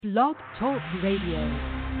Blog Talk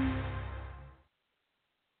Radio.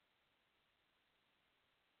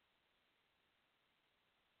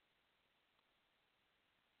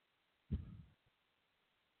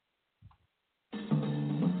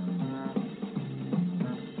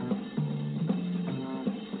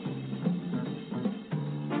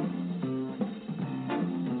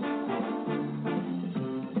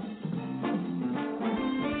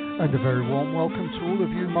 And a very warm welcome to all of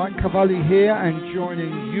you. Mike Cavalli here, and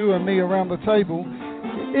joining you and me around the table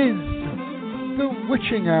is the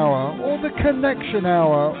witching hour, or the connection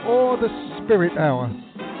hour, or the spirit hour.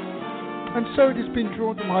 And so it has been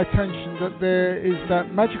drawn to my attention that there is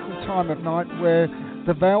that magical time of night where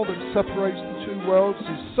the veil that separates the two worlds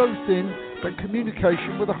is so thin that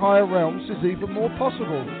communication with the higher realms is even more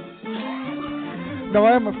possible. Now,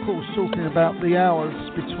 I am, of course, talking about the hours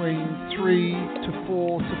between 3 to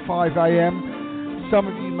 4 to 5 a.m. Some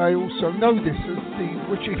of you may also know this as the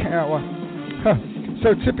witching hour.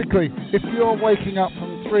 So typically, if you're waking up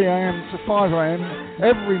from 3 a.m. to 5 a.m.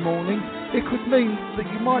 every morning, it could mean that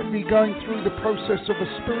you might be going through the process of a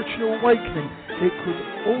spiritual awakening. It could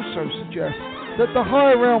also suggest that the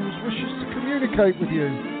higher realms wishes to communicate with you.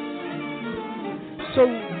 So,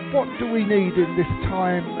 what do we need in this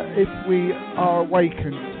time if we are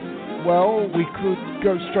awakened? Well, we could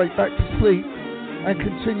go straight back to sleep and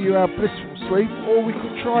continue our blissful sleep, or we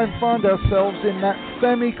could try and find ourselves in that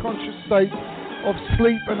semi-conscious state of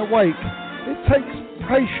sleep and awake. It takes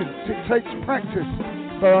patience, it takes practice,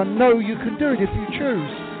 but I know you can do it if you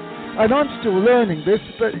choose. And I'm still learning this,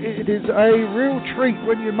 but it is a real treat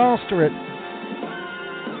when you master it.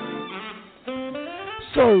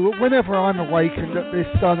 So, whenever I'm awakened at this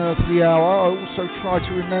unearthly hour, I also try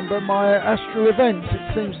to remember my astral events.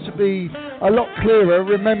 It seems to be a lot clearer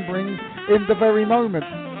remembering in the very moment.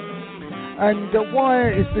 And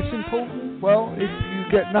why is this important? Well, if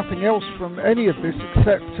you get nothing else from any of this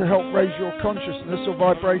except to help raise your consciousness or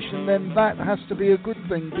vibration, then that has to be a good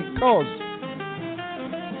thing, because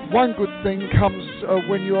one good thing comes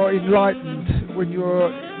when you're enlightened, when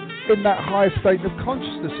you're in that higher state of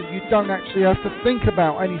consciousness, and you don't actually have to think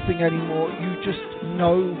about anything anymore. You just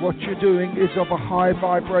know what you're doing is of a high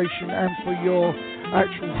vibration and for your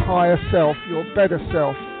actual higher self, your better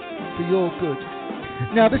self, for your good.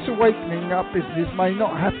 Now, this awakening up business may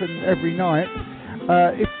not happen every night.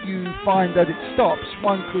 If you find that it stops,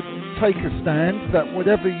 one could take a stand that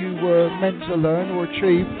whatever you were meant to learn or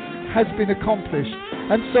achieve has been accomplished,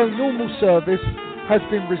 and so normal service has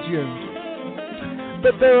been resumed.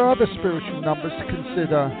 But there are other spiritual numbers to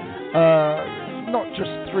consider, not just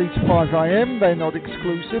 3 to 5 a.m., they're not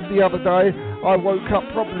exclusive. The other day I woke up,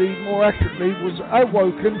 probably more accurately, was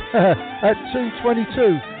awoken at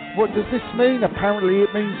 2:22. What does this mean? Apparently it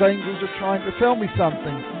means angels are trying to tell me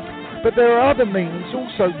something. But there are other meanings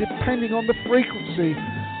also, depending on the frequency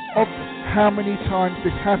of how many times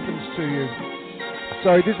this happens to you.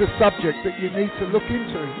 So it is a subject that you need to look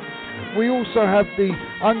into. We also have the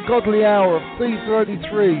ungodly hour of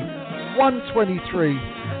 3:33, 1:23,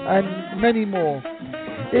 and many more.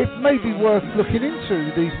 It may be worth looking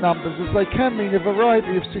into these numbers, as they can mean a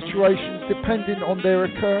variety of situations depending on their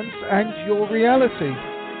occurrence and your reality.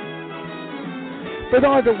 But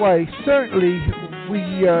either way, certainly we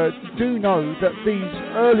do know that these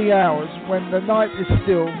early hours, when the night is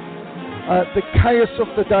still, the chaos of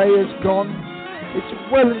the day is gone,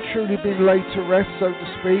 it's well and truly been laid to rest, so to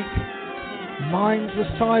speak. Minds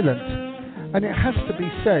are silent, and it has to be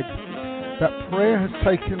said that prayer has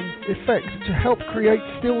taken effect to help create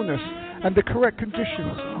stillness and the correct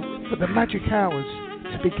conditions for the magic hours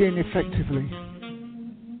to begin effectively.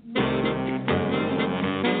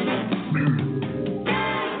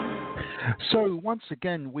 So once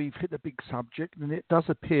again, we've hit a big subject, and it does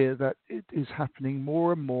appear that it is happening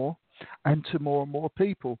more and more and to more and more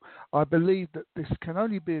people. I believe that this can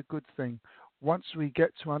only be a good thing once we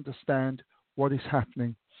get to understand what is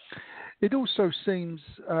happening. It also seems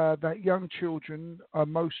that young children are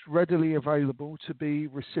most readily available to be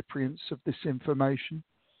recipients of this information.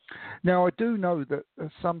 Now, I do know that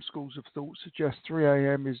some schools of thought suggest 3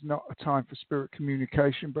 a.m. is not a time for spirit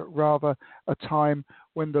communication, but rather a time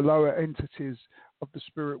when the lower entities of the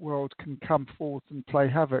spirit world can come forth and play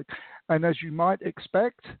havoc. And as you might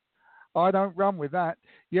expect, I don't run with that.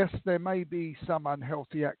 Yes, there may be some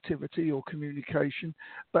unhealthy activity or communication,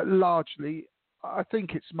 but largely I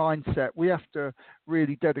think it's mindset. We have to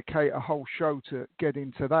really dedicate a whole show to get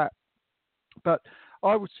into that. But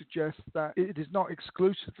I would suggest that it is not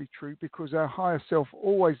exclusively true, because our higher self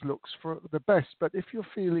always looks for the best. But if you're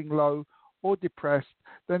feeling low or depressed,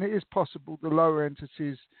 then it is possible the lower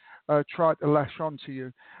entities try to lash onto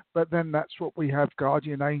you. But then that's what we have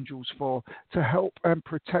guardian angels for, to help and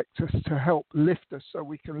protect us, to help lift us so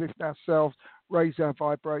we can lift ourselves, raise our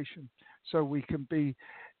vibration, so we can be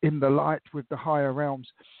in the light with the higher realms.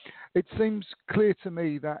 It seems clear to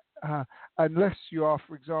me that unless you are,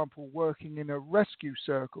 for example, working in a rescue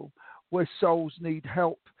circle where souls need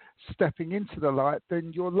help stepping into the light,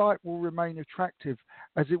 then your light will remain attractive,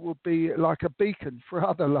 as it will be like a beacon for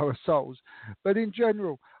other lower souls. But in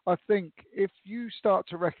general, I think if you start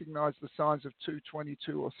to recognize the signs of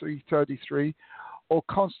 222 or 333, or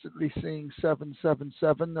constantly seeing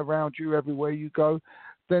 777 around you everywhere you go,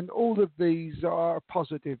 then all of these are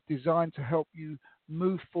positive, designed to help you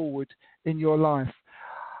move forward in your life.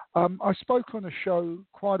 I spoke on a show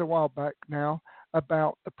quite a while back now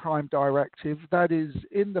about the Prime Directive. That is,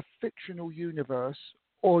 in the fictional universe,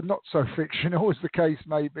 or not so fictional as the case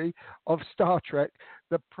may be, of Star Trek,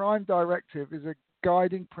 the Prime Directive is a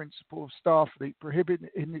guiding principle of Starfleet, prohibiting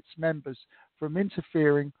its members from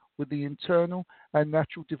interfering with the internal and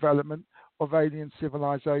natural development of alien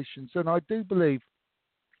civilizations. And I do believe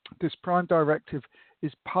this Prime Directive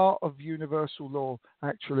is part of universal law,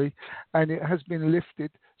 actually, and it has been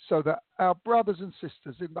lifted so that our brothers and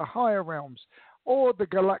sisters in the higher realms or the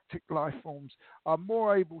galactic life forms are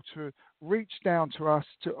more able to reach down to us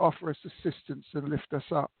to offer us assistance and lift us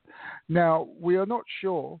up. Now, we are not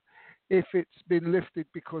sure if it's been lifted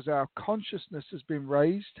because our consciousness has been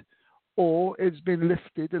raised, or it's been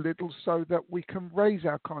lifted a little so that we can raise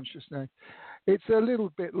our consciousness. It's a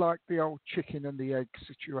little bit like the old chicken and the egg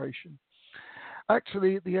situation.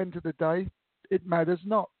 Actually, at the end of the day, it matters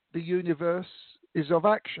not. The universe is of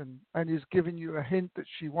action and is giving you a hint that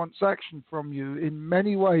she wants action from you. In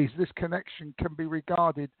many ways, this connection can be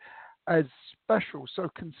regarded as special. So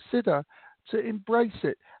consider to embrace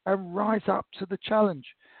it and rise up to the challenge.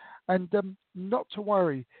 And not to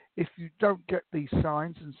worry if you don't get these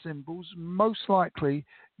signs and symbols. Most likely,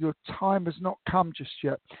 your time has not come just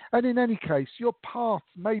yet. And in any case, your path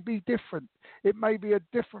may be different. It may be a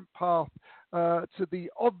different path to the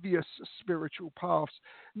obvious spiritual paths.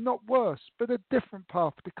 Not worse, but a different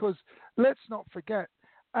path. Because let's not forget,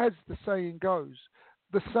 as the saying goes,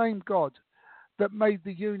 the same God that made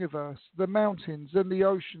the universe, the mountains and the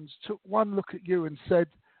oceans took one look at you and said,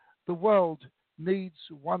 the world needs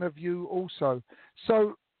one of you also.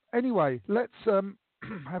 So anyway, let's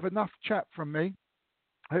have enough chat from me.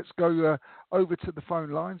 Let's go over to the phone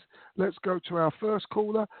lines. Let's go to our first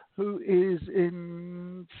caller, who is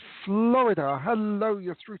in Florida. Hello,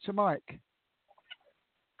 you're through to Mike.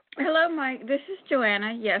 Hello, Mike. This is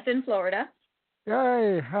Joanna. Yes, in Florida.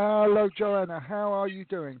 Hey, hello, Joanna. How are you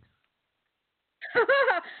doing?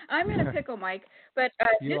 I'm in a pickle, Mike. But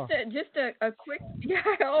just a quick, yeah,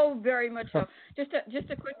 oh, very much so. Just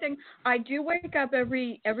a quick thing. I do wake up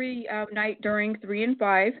every night during 3 and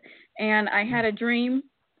 5, and I had a dream.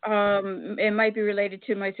 It might be related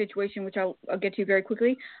to my situation, which I'll get to very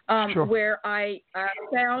quickly, Sure. where I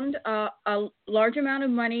found a large amount of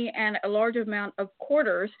money and a large amount of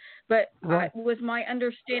quarters, but it was my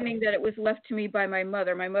understanding that it was left to me by my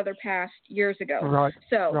mother. My mother passed years ago. Right.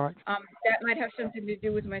 So right. That might have something to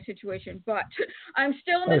do with my situation. But I'm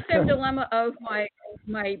still in the same dilemma of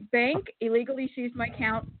my bank illegally seized my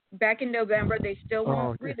account back in November. They still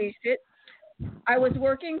won't release it. I was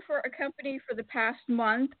working for a company for the past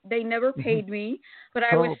month. They never paid me, but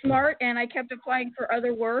I was smart and I kept applying for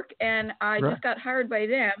other work, and I just got hired by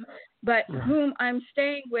them. But whom I'm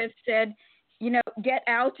staying with said, get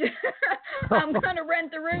out. I'm going to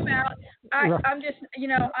rent the room out. I'm just,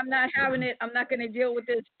 I'm not having it. I'm not going to deal with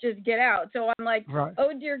this. Just get out. So I'm like,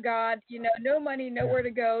 oh, dear God, no money, nowhere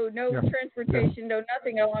to go, no transportation, no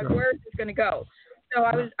nothing. I'm like, where is this going to go? So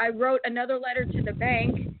I wrote another letter to the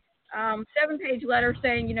bank. 7-page letter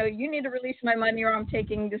saying, you need to release my money or I'm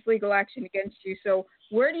taking this legal action against you. So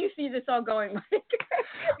where do you see this all going, Mike?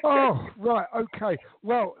 Oh, right. Okay.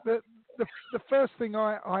 Well, the first thing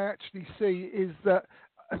I actually see is that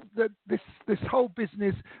this whole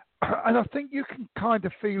business, and I think you can kind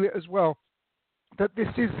of feel it as well, that this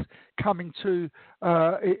is coming to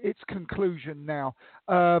its conclusion now.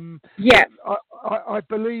 Yes. I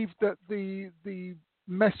believe that the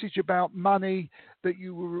message about money that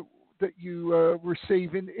you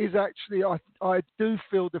receiving is actually, I do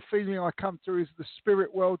feel the feeling I come through is the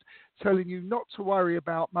spirit world telling you not to worry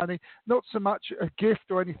about money, not so much a gift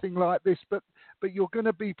or anything like this, but you're going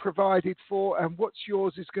to be provided for, and what's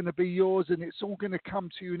yours is going to be yours, and it's all going to come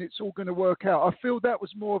to you, and it's all going to work out. I feel that was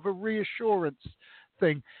more of a reassurance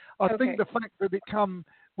thing. I think the fact that it come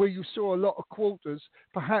where you saw a lot of quarters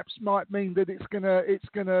perhaps might mean that it's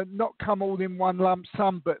gonna not come all in one lump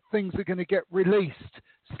sum, but things are going to get released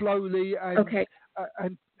slowly,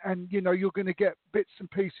 and you're going to get bits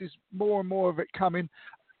and pieces, more and more of it coming.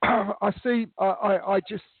 I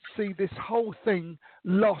just see this whole thing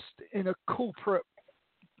lost in a corporate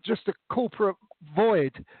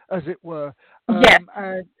void, as it were. Yes.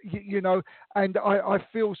 And and I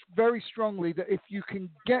feel very strongly that if you can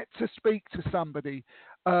get to speak to somebody,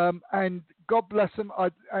 and God bless them,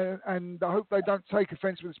 and I hope they don't take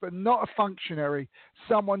offence with this, but not a functionary,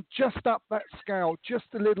 someone just up that scale, just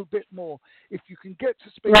a little bit more. If you can get to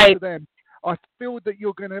speak to them, I feel that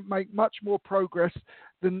you're going to make much more progress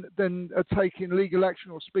than taking legal action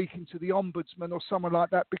or speaking to the ombudsman or someone like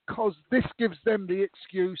that, because this gives them the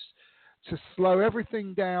excuse to slow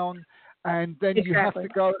everything down, and then you have to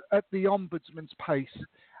go at the ombudsman's pace.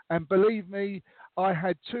 And believe me, I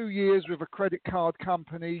had 2 years with a credit card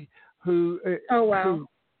company who I went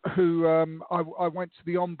to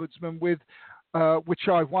the ombudsman with, which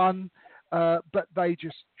I won, but they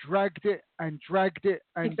just dragged it and dragged it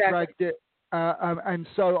and dragged it. And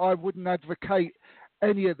so I wouldn't advocate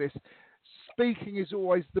any of this. Speaking is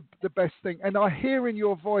always the best thing. And I hear in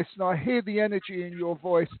your voice, and I hear the energy in your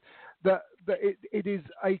voice, that it is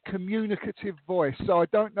a communicative voice. So I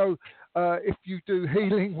don't know if you do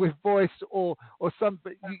healing with voice or some,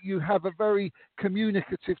 but you have a very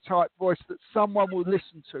communicative type voice that someone will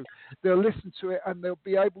listen to. They'll listen to it and they'll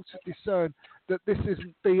be able to discern that this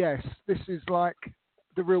isn't BS. This is like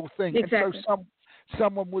the real thing. Exactly. And so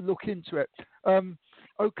someone will look into it.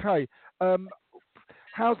 Okay.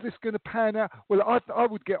 How's this going to pan out? Well, I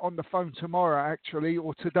would get on the phone tomorrow, actually,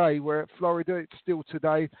 or today. We're at Florida. It's still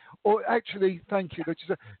today. Or actually, thank you.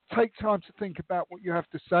 Just take time to think about what you have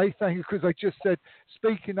to say. Thank you, because I just said,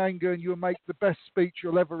 speak in anger and you'll make the best speech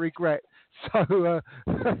you'll ever regret. So,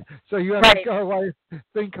 so you have to go away and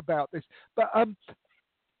think about this. But I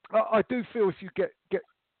do feel if you get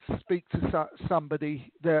to speak to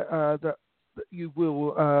somebody that you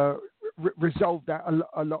will resolve that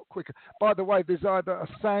a lot quicker. By the way, there's either a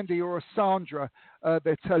Sandy or a Sandra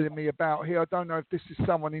they're telling me about here. I don't know if this is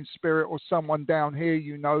someone in spirit or someone down here,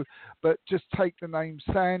 but just take the name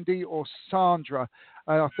Sandy or Sandra.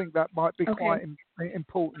 I think that might be quite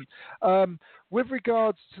important. With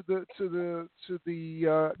regards to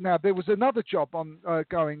the now, there was another job on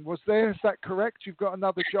going. Was there? Is that correct? You've got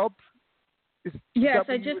another job? Yes,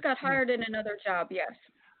 I just got hired in another job. Yes.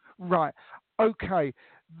 Right. Okay.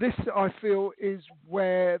 This, I feel, is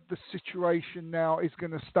where the situation now is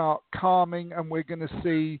going to start calming, and we're going to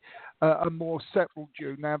see a more settled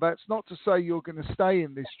you. Now, that's not to say you're going to stay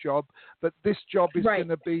in this job, but this job is going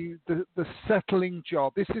to be the settling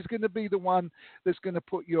job. This is going to be the one that's going to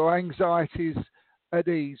put your anxieties at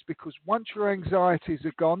ease, because once your anxieties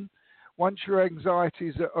are gone, once your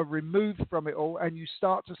anxieties are removed from it all, and you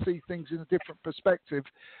start to see things in a different perspective.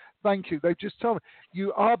 Thank you. They just told me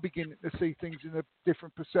you are beginning to see things in a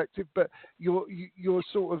different perspective, but you're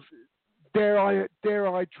sort of dare I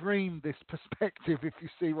dream this perspective, if you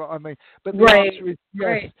see what I mean. But the answer is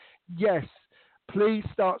yes, yes. Please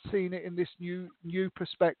start seeing it in this new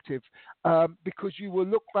perspective, because you will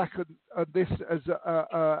look back at this as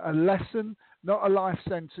a lesson, not a life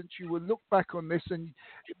sentence. You will look back on this, and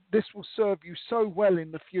this will serve you so well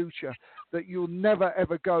in the future that you'll never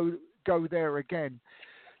ever go there again.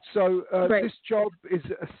 So this job is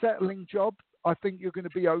a settling job. I think you're going to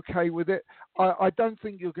be okay with it. I don't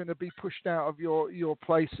think you're going to be pushed out of your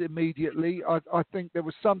place immediately. I think there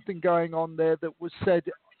was something going on there that was said,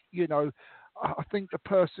 I think the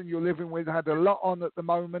person you're living with had a lot on at the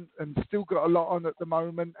moment and still got a lot on at the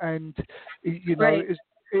moment. And,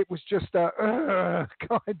 it was just a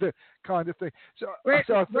kind of thing. So I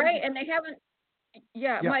think, and they haven't.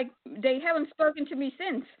 Yeah, Mike, they haven't spoken to me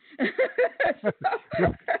since.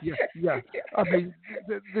 yeah. I mean,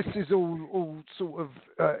 this is all sort of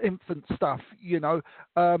infant stuff, Exactly.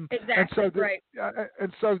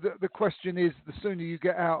 And so the question is, the sooner you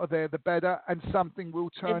get out of there, the better, and something will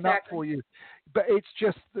turn up for you. But it's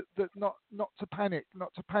just that not to panic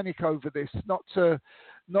over this,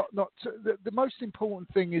 the most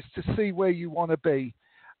important thing is to see where you want to be.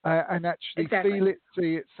 And actually feel it,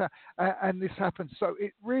 see it, and this happens. So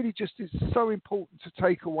it really just is so important to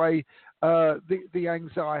take away the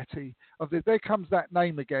anxiety of this. There comes that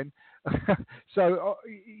name again. So,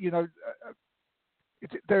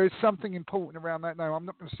 there is something important around that name. I'm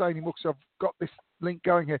not going to say anymore because I've got this link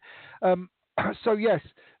going here. So yes,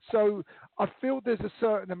 so I feel there's a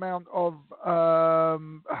certain amount of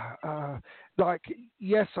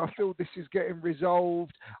yes, I feel this is getting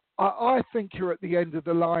resolved. I think you're at the end of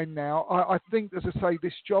the line now. I think, as I say,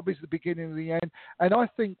 this job is the beginning of the end, and I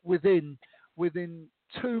think within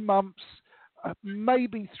 2 months,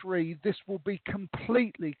 maybe 3, this will be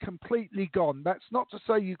completely gone. That's not to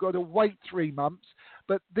say you've got to wait 3 months,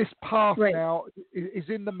 but this path now is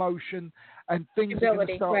in the motion, and things are going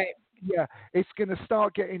to start. Right. Yeah, it's going to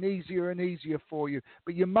start getting easier and easier for you.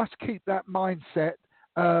 But you must keep that mindset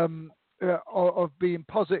of being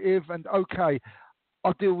positive and okay.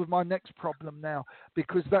 I'll deal with my next problem now,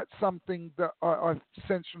 because that's something that I've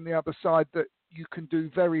sensed from the other side that you can do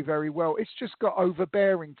very, very well. It's just got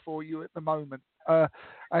overbearing for you at the moment.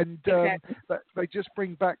 Exactly. They just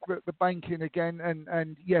bring back the banking again.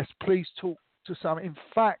 And yes, please talk to some. In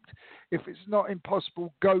fact, if it's not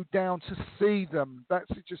impossible, go down to see them. That's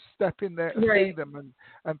it, just step in there and see them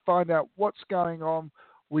and find out what's going on.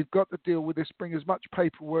 We've got to deal with this. Bring as much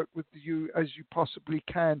paperwork with you as you possibly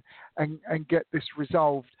can and get this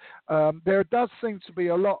resolved. There does seem to be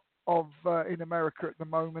a lot of, in America at the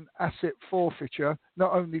moment, asset forfeiture,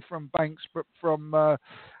 not only from banks but from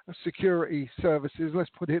security services,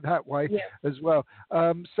 let's put it that way, as well.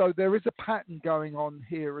 So there is a pattern going on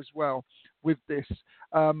here as well with this.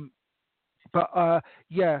 I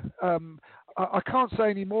can't say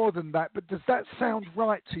any more than that, but does that sound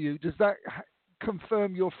right to you? Does that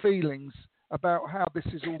confirm your feelings about how this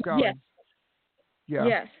is all going? Yes.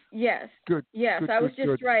 Yeah. Yes. Good. Yes, good, I was good,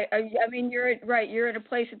 just good. right. I mean, you're right. You're in a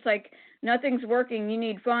place. It's like nothing's working. You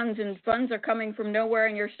need funds, and funds are coming from nowhere.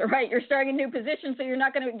 And you're right. You're starting a new position, so you're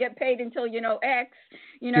not going to get paid until X.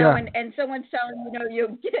 And someone's telling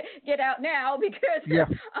you get out now because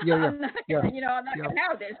I'm not I'm not going to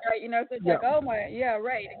have this, right? So it's like, oh my,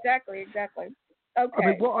 right, exactly. Okay. I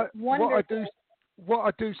mean, what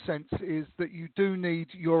I do sense is that you do need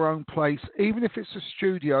your own place, even if it's a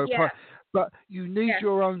studio. But you need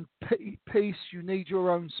your own peace, you need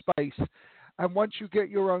your own space. And once you get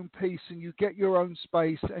your own peace and you get your own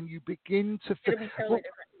space and you begin to feel... It'll be totally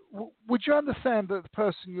different. Would you understand that the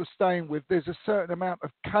person you're staying with, there's a certain amount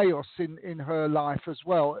of chaos in her life as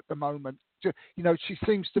well at the moment? She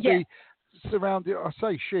seems to be surrounded... I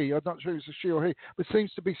say she, I'm not sure it's a she or he, but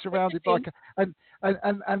seems to be surrounded by... And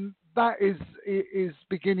that is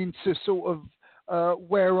beginning to sort of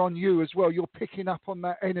wear on you as well. You're picking up on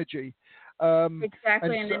that energy.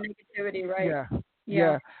 Exactly, and the negativity, right?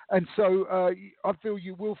 Yeah. And so I feel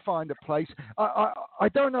you will find a place. I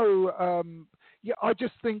don't know. I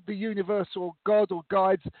just think the universe or God or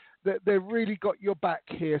guides, that they've really got your back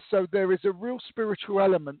here. So there is a real spiritual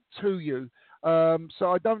element to you.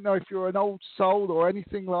 So I don't know if you're an old soul or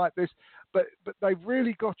anything like this, but they've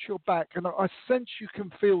really got your back. And I sense you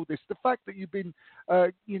can feel this. The fact that you've been,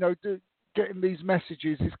 getting these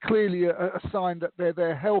messages is clearly a sign that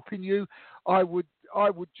they're helping you. I would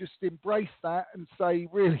just embrace that and say,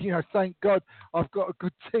 really, thank God I've got a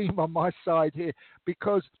good team on my side here,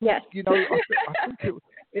 because I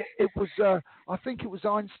think it was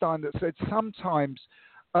Einstein that said sometimes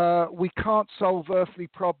we can't solve earthly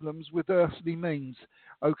problems with earthly means.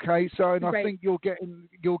 Okay, so I think you're getting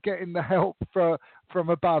the help from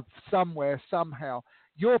above somewhere, somehow.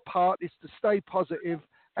 Your part is to stay positive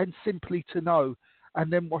and simply to know, and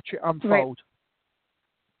then watch it unfold.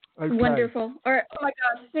 Okay. Wonderful. All right. Oh my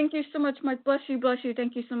gosh. Thank you so much. Bless you.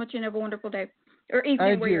 Thank you so much, and have a wonderful day. Or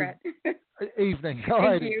evening, and where you're at. Evening. All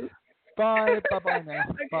right. Thank you. Bye. Bye-bye now.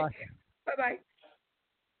 Okay. Bye. Bye-bye.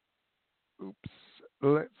 Oops.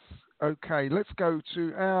 Let's go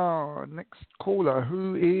to our next caller,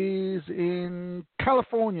 who is in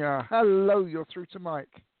California. Hello, you're through to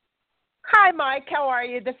Mike. Hi, Mike. How are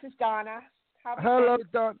you? This is Donna. Hello,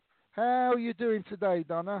 Don. How are you doing today,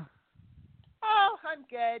 Donna? Oh, I'm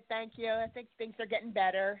good. Thank you. I think things are getting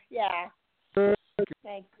better. Yeah. Good.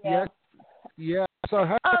 Thank you. Yeah. So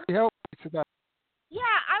how can I help you today? Yeah,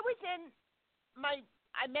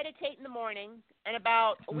 I meditate in the morning, and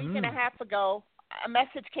about a week and a half ago, a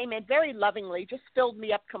message came in very lovingly, just filled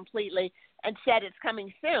me up completely, and said it's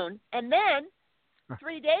coming soon. And then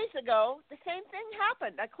 3 days ago, the same thing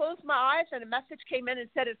happened. I closed my eyes, and a message came in and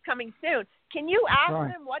said it's coming soon. Can you ask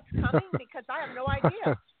them what's coming? Because I have no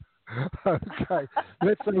idea. Okay,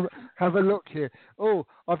 let's have a look here. Oh,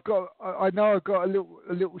 I know I've got a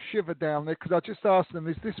little shiver down there, because I just asked them,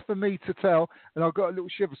 is this for me to tell? And I've got a little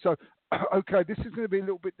shiver. So, okay, this is going to be a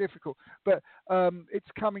little bit difficult, but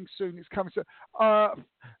it's coming soon. It's coming soon.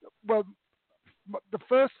 Well, the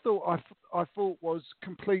first thought I thought was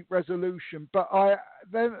complete resolution, but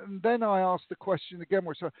then I asked the question again,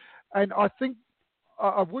 and I think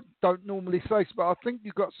I don't normally say this, but I think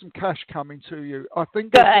you've got some cash coming to you. I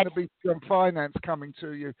think there's going to be some finance coming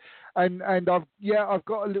to you, and I've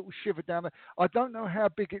got a little shiver down there. I don't know how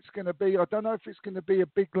big it's going to be. I don't know if it's going to be a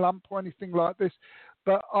big lump or anything like this,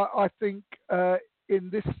 but I think in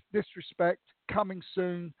this respect, coming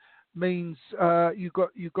soon, means you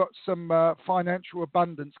got some financial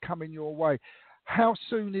abundance coming your way. How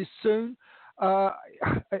soon is soon? Uh,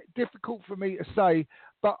 Difficult for me to say,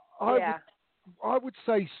 but Yeah. I would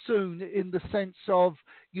say soon in the sense of,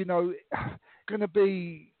 going to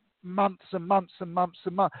be months and months and months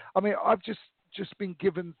and months. I mean, I've just been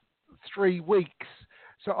given 3 weeks,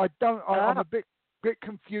 so I don't. I'm Oh. a bit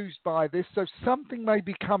confused by this. So something may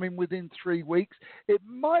be coming within 3 weeks. It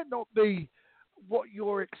might not be what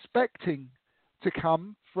you're expecting to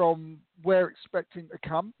come from where expecting to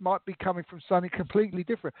come. Might be coming from something completely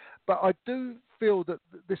different. But I do feel that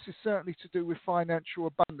this is certainly to do with financial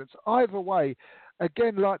abundance. Either way,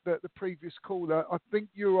 again, like the previous caller, I think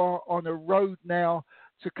you are on a road now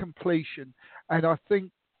to completion. And I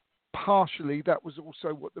think partially that was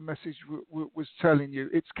also what the message was telling you.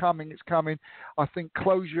 It's coming, it's coming. I think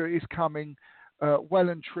closure is coming well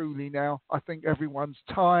and truly now. I think everyone's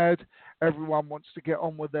tired. Everyone wants to get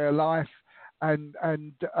on with their life. And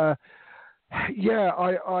yeah,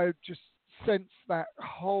 I just sense that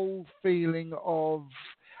whole feeling of,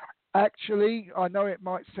 actually, I know it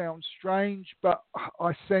might sound strange, but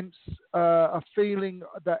I sense a feeling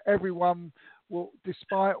that everyone will,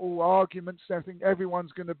 despite all arguments, I think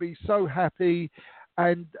everyone's going to be so happy.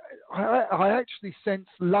 And I actually sense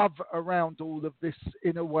love around all of this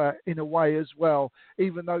in a way as well,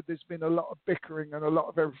 even though there's been a lot of bickering and a lot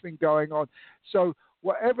of everything going on. So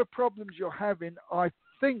whatever problems you're having, I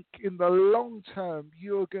think in the long term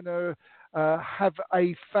you're going to have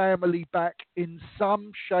a family back in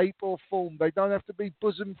some shape or form. They don't have to be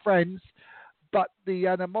bosom friends, but the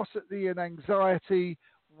animosity and anxiety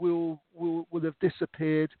will have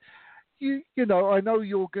disappeared. I know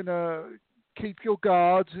you're going to keep your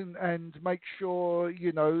guards and make sure,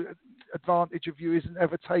 advantage of you isn't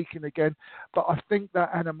ever taken again. But I think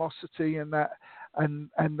that animosity and that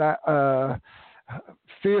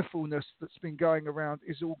fearfulness that's been going around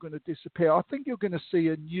is all going to disappear. I think you're going to see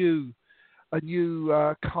a new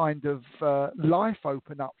kind of life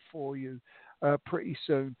open up for you pretty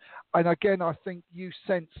soon. And again, I think you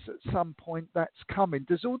sense at some point that's coming.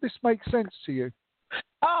 Does all this make sense to you?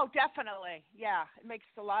 Oh, definitely. Yeah, it makes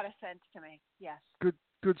a lot of sense to me. Yes.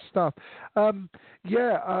 Good stuff.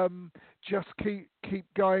 Just keep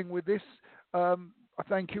going with this. I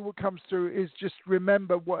thank you. What comes through is just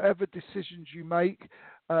remember, whatever decisions you make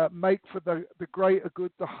for the greater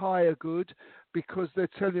good, the higher good, because they're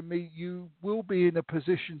telling me you will be in a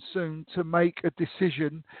position soon to make a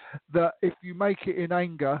decision that if you make it in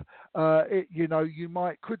anger, you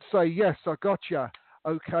could say, yes, I got you.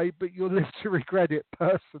 Okay, but you'll live to regret it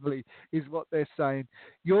personally, is what they're saying.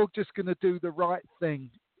 You're just going to do the right thing.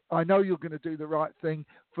 I know you're going to do the right thing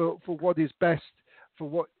for what is best, for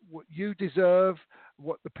what you deserve,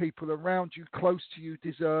 what the people around you, close to you,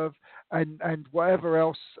 deserve, and whatever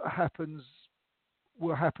else happens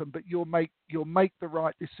will happen. But you'll make the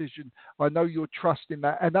right decision. I know you're trusting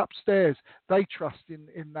that, and upstairs they trust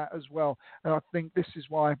in that as well. And I think this is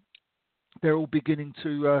why they're all beginning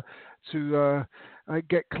to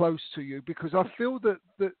get close to you, because I feel that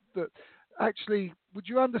actually, would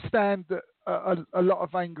you understand that a lot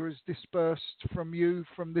of anger is dispersed from you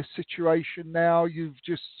from this situation now? You've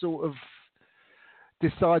just sort of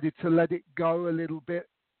decided to let it go a little bit.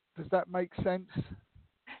 Does that make sense?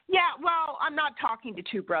 Yeah, well, I'm not talking to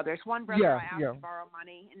two brothers. One brother I asked to borrow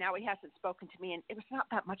money, and now he hasn't spoken to me, and it was not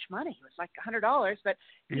that much money. It was like $100, but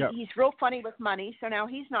he's real funny with money, so now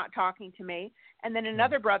he's not talking to me. And then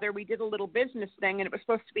another brother, we did a little business thing, and it was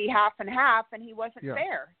supposed to be half and half, and he wasn't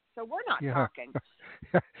fair, so we're not talking.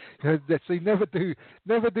 So you never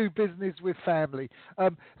do business with family.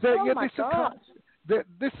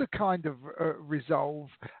 This a kind of resolve,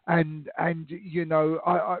 and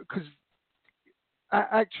because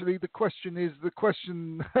actually the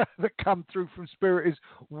question that come through from Spirit is,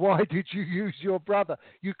 why did you use your brother?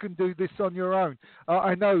 You can do this on your own.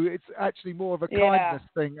 I know it's actually more of a kindness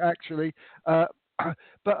thing, actually. But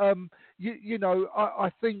I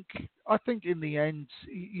think in the end,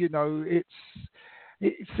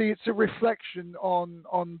 it's a reflection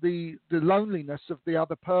on the loneliness of the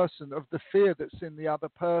other person, of the fear that's in the other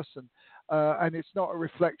person, and it's not a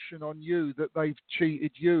reflection on you that they've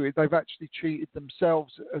cheated you. They've actually cheated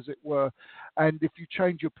themselves, as it were. And if you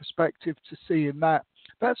change your perspective to seeing that,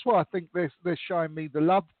 that's why I think they're showing me the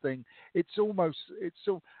love thing. You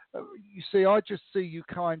see, I just see you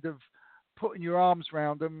kind of putting your arms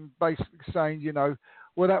around them, basically saying,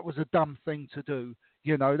 well, that was a dumb thing to do.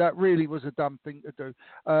 That really was a dumb thing to do.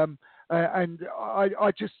 And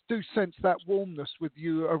I just do sense that warmness with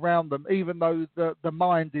you around them, even though the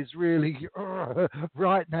mind is really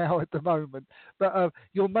right now at the moment. But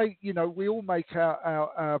you'll make, we all make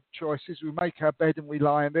our choices. We make our bed and we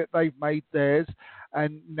lie in it. They've made theirs,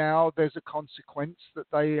 and now there's a consequence that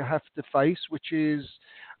they have to face, which is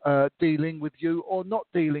dealing with you or not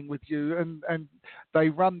dealing with you, and they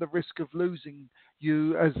run the risk of losing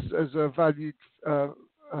you as a valued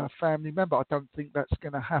family member. I don't think that's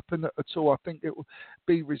going to happen at all. I think it will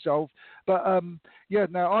be resolved. But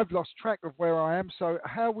now I've lost track of where I am. So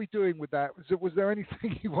how are we doing with that? Was there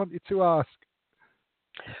anything you wanted to ask?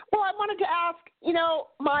 Well, I wanted to ask,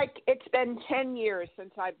 Mike, it's been 10 years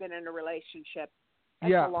since I've been in a relationship.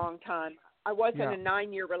 That's a long time. I was in a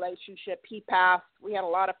 9-year relationship. He passed. We had a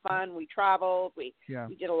lot of fun. We traveled. We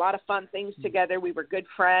did a lot of fun things together. We were good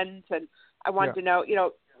friends. And I wanted to know,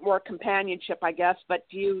 more companionship, I guess. But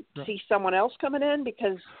do you see someone else coming in?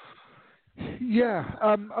 Because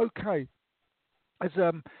okay. Let's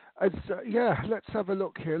have a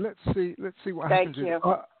look here. Let's see what happens. Thank you.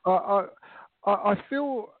 I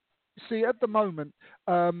feel. See, at the moment,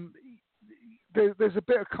 there's a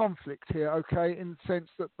bit of conflict here, okay, in the sense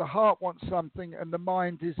that the heart wants something and the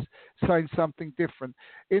mind is saying something different.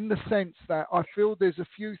 In the sense that I feel there's a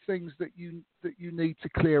few things that you need to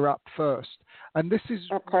clear up first, and this is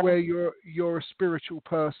where you're a spiritual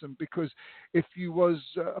person. Because if you was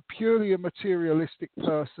purely a materialistic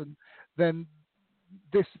person, then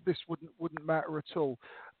this wouldn't matter at all.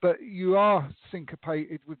 But you are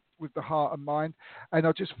syncopated with the heart and mind, and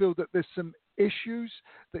I just feel that there's some issues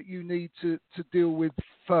that you need to deal with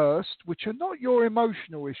first, which are not your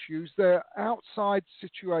emotional issues. They're outside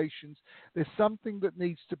situations. There's something that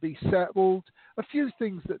needs to be settled, a few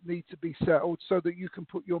things that need to be settled so that you can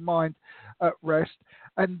put your mind at rest.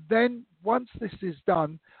 And then once this is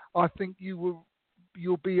done, I think you'll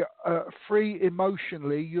be free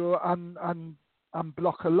emotionally. You'll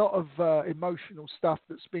unblock a lot of emotional stuff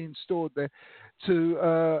that's being stored there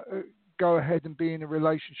to go ahead and be in a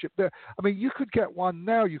relationship. I mean, you could get one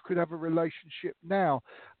now. You could have a relationship now,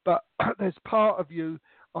 but there's part of you.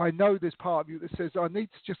 I know there's part of you that says, I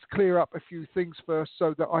need to just clear up a few things first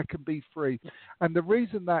so that I can be free. And the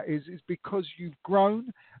reason that is because you've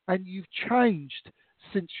grown and you've changed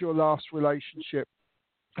since your last relationship.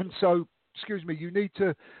 And so, you need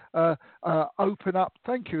to open up.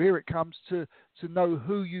 Thank you. Here it comes to know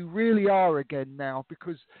who you really are again now,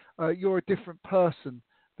 because you're a different person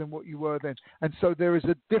than what you were then. And so there is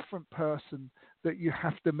a different person that you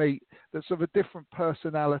have to meet that's of a different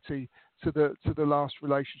personality to the last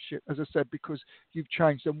relationship, as I said, because you've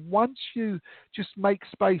changed. And once you just make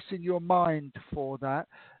space in your mind for that,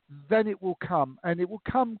 then it will come, and it will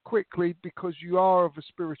come quickly because you are of a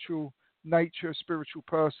spiritual nature, a spiritual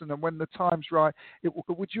person, and when the time's right, it will.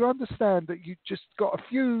 Would you understand that you just got a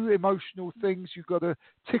few emotional things you've got to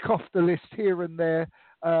tick off the list here and there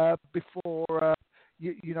before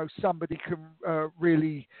somebody can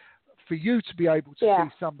really, for you to be able to see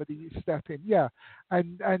somebody step in.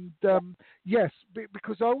 Yes,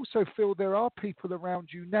 because I also feel there are people around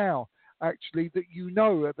you now actually that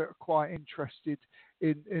that are quite interested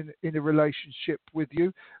in a relationship with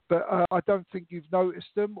you, but I don't think you've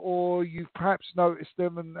noticed them, or you've perhaps noticed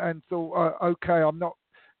them and thought, okay, I'm not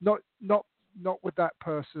with that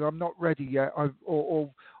person. I'm not ready yet, or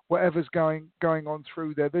whatever's going on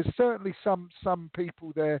through there. There's certainly some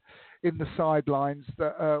people there in the sidelines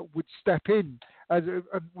that would step in and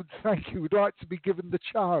would like to be given the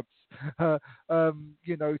chance, to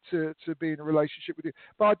be in a relationship with you.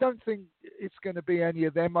 But I don't think it's going to be any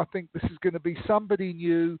of them. I think this is going to be somebody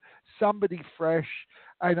new, somebody fresh,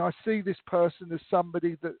 and I see this person as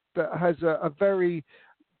somebody that has a very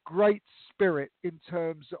great spirit in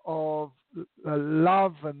terms of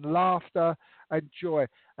love and laughter and joy.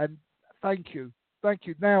 And thank you.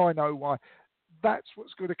 Now I know why. That's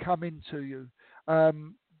what's going to come into you.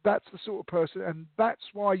 That's the sort of person, and that's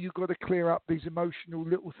why you've got to clear up these emotional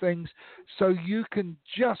little things so you can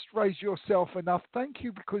just raise yourself enough. Thank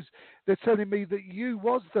you, because they're telling me that you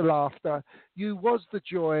was the laughter, you was the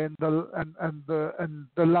joy and the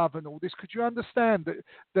love and all this. Could you understand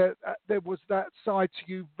that there was that side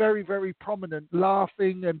to you, very, very prominent,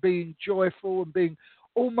 laughing and being joyful and being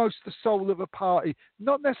almost the soul of a party,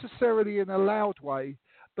 not necessarily in a loud way,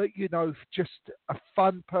 but, just a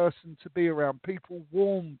fun person to be around. People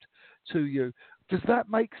warmed to you. Does that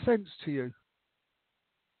make sense to you?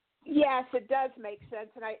 Yes, it does make sense,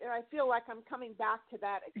 and I feel like I'm coming back to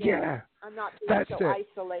that again. Yeah, I'm not being so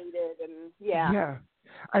isolated, and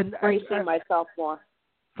and embracing myself more.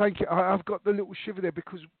 Thank you. I've got the little shiver there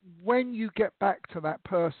because when you get back to that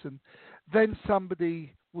person, then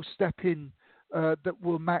somebody will step in that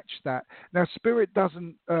will match that. Now, spirit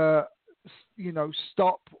doesn't,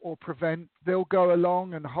 stop or prevent. They'll go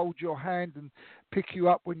along and hold your hand and pick you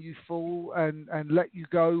up when you fall and let you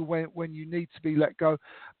go when you need to be let go.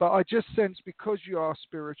 But I just sense because you are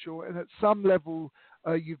spiritual and at some level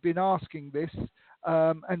you've been asking this,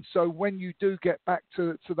 and so when you do get back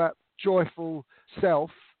to that joyful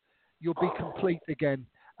self, you'll be complete again,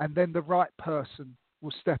 and then the right person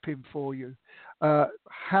will step in for you.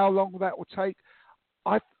 How long that will take,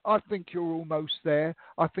 I think you're almost there.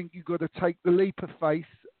 I think you've got to take the leap of faith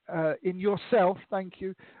in yourself. Thank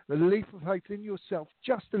you. The leap of faith in yourself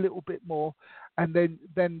just a little bit more, and then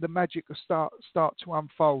the magic will start to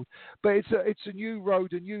unfold. But it's a new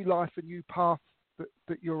road, a new life, a new path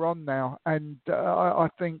that you're on now, and I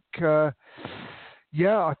think.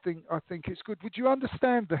 I think it's good. Would you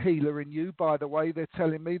understand the healer in you, by the way? They're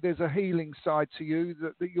telling me there's a healing side to you,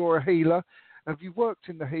 that you're a healer. Have you worked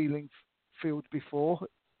in the healing field before?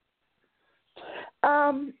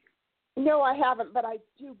 No, I haven't, but I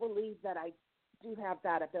do believe that I do have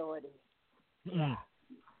that ability.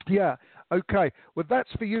 Yeah, okay. Well,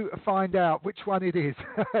 that's for you to find out which one it is.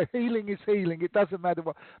 Healing is healing. It doesn't matter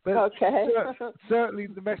what. But okay. Certainly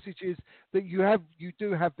the message is that you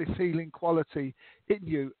do have this healing quality in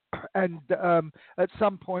you. And at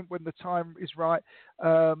some point when the time is right,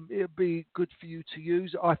 it'll be good for you to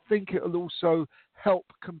use. I think it'll also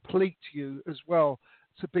help complete you as well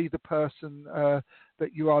to be the person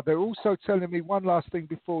that you are. They're also telling me one last thing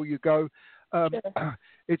before you go. Sure.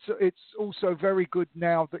 It's also very good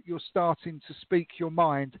now that you're starting to speak your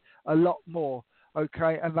mind a lot more,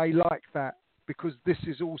 okay? And they like that because this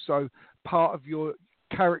is also part of your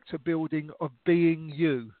character building of being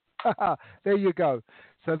you. There you go.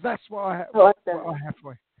 So that's what I have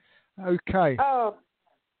for you. Okay. Oh,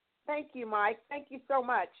 thank you, Mike. Thank you so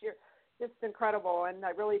much. You're just incredible, and I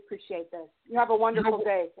really appreciate this. You have a wonderful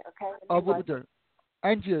day, okay? I will do.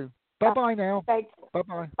 And you. Bye-bye now. Thanks.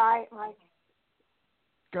 Bye-bye. Bye, Mike.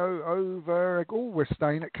 Go over. Oh, we're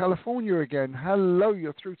staying at California again. Hello,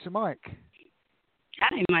 you're through to Mike.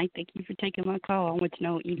 Hi, Mike. Thank you for taking my call. I want to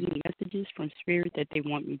know any messages from Spirit that they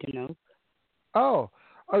want me to know. Oh,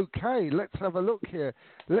 okay. Let's have a look here.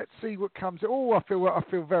 Let's see what comes. Oh, I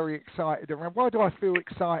feel very excited around. Why do I feel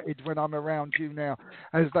excited when I'm around you now?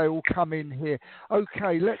 As they all come in here.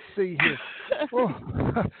 Okay, let's see here. Oh,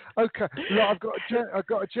 okay. Look, I've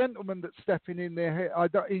got a gentleman that's stepping in there.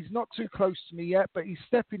 He's not too close to me yet, but he's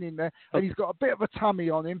stepping in there, and he's got a bit of a tummy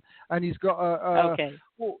on him, and he's got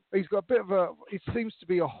he's got a bit of a. It seems to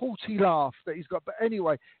be a haughty laugh that he's got. But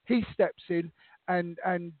anyway, he steps in. And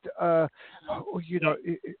is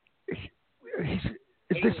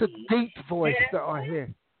this a deep voice that I hear?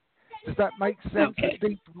 Does that make sense? Okay. A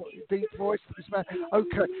deep voice, this man.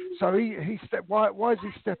 Okay, so why is he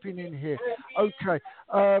stepping in here? Okay,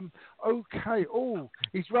 okay. Oh,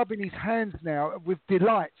 he's rubbing his hands now with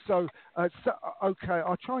delight. So, okay,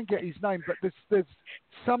 I'll try and get his name. But there's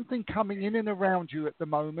something coming in and around you at the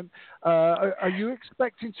moment. Are you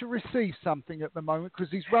expecting to receive something at the moment? Because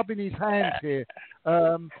he's rubbing his hands here.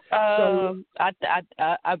 I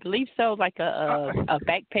believe so. Like a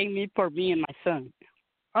back payment for me and my son.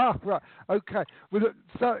 Ah, right. Okay. Well, look,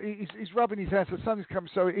 so he's rubbing his hands. The sun is coming,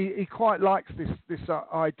 so he quite likes this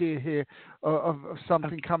idea here of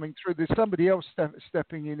something coming through. There's somebody else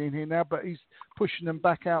stepping in here now, but he's pushing them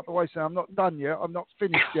back out the way. So I'm not done yet. I'm not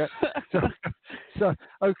finished yet. So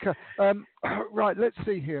okay. Right. Let's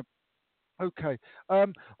see here. Okay. All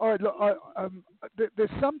right. Look, there's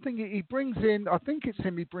something he brings in. I think it's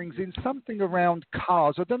him. He brings in something around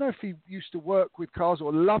cars. I don't know if he used to work with cars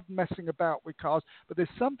or loved messing about with cars, but there's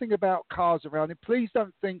something about cars around him. Please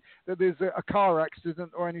don't think that there's a car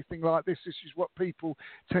accident or anything like this. This is what people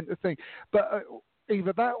tend to think. But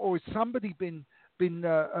either that or has somebody been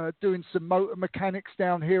doing some motor mechanics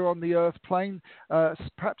down here on the Earth plane.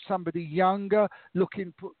 Perhaps somebody younger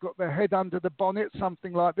got their head under the bonnet,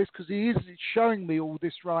 something like this, because he is showing me all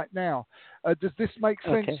this right now. Does this make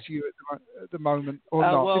sense to you at the moment or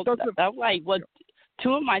not? Well,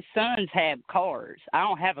 two of my sons have cars. I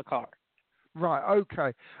don't have a car. Right,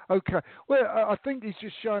 okay. Well, I think he's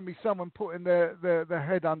just showing me someone putting their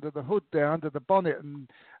head under the hood there, under the bonnet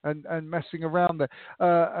and messing around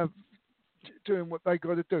there. Doing what they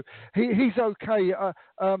got to do. He's okay.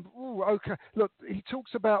 Okay. Look, he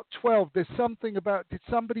talks about 12. There's something about, did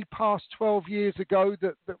somebody pass 12 years ago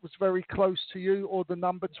that was very close to you, or the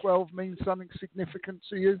number 12 means something significant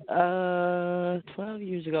to you? 12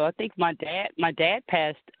 years ago. I think my dad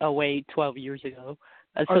passed away 12 years ago.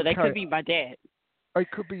 So that could be my dad.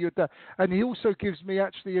 It could be your dad. And he also gives me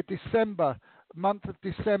actually a month of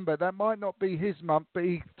December. That might not be his month, but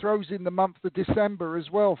he throws in the month of December as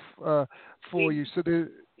well for you. So there's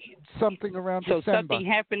something around so December. Something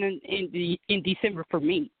happened in December for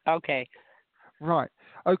me. Okay. Right.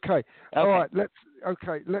 Okay. All right.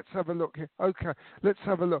 Let's have a look here. Okay. Let's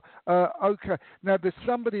have a look. Okay. Now there's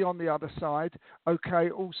somebody on the other side. Okay.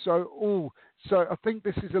 Also. Oh. So I think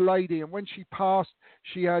this is a lady, and when she passed,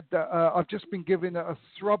 she had. I've just been given a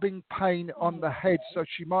throbbing pain on the head, so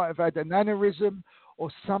she might have had an aneurysm or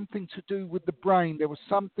something to do with the brain. There was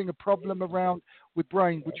a problem around with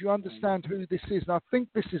brain. Would you understand who this is? And I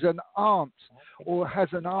think this is an aunt, or has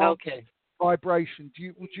an aunt. Okay. Vibration.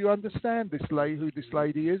 Would you understand who this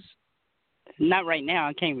lady is? Not right now.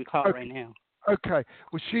 I can't recall right now. Okay.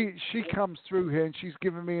 Well, she comes through here and she's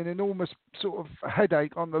given me an enormous sort of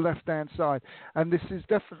headache on the left-hand side. And this is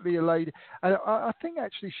definitely a lady. And I think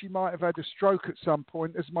actually she might have had a stroke at some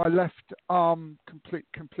point as my left arm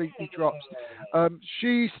completely drops.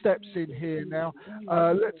 She steps in here now.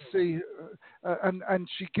 Let's see. And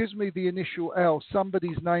she gives me the initial L,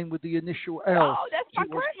 somebody's name with the initial L. Oh, that's my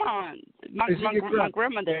grandma. My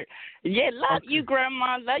grandmother. Yeah, love you,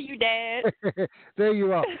 Grandma. Love you, Dad. There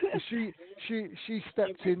you are. She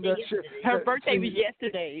stepped in. Her birthday was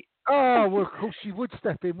yesterday. Oh, well, of course she would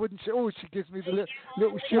step in, wouldn't she? Oh, she gives me the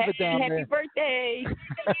little shiver down there. Happy birthday.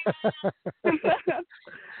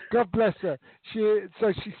 God bless her.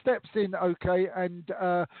 So she steps in, okay, and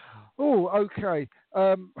okay.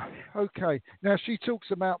 Okay. Now she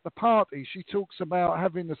talks about the party. She talks about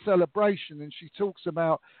having a celebration, and she talks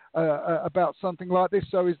about something like this.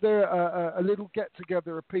 So is there a little get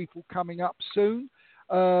together of people coming up soon?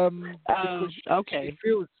 Because okay.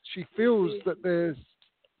 She feels that there's.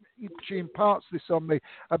 She imparts this on me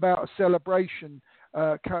about a celebration.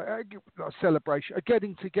 A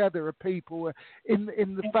getting together of people in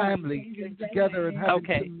the family, getting together and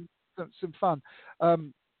having some fun.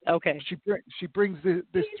 Okay. She brings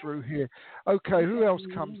this through here. Okay, who else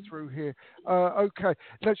comes through here? Okay,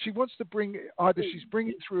 now she wants to bring either she's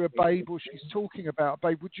bringing through a babe or she's talking about a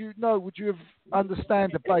babe. Would you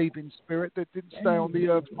understand a babe in spirit that didn't stay on the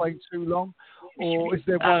earth plane too long, or is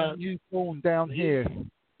there one newborn down here?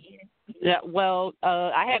 Yeah, well,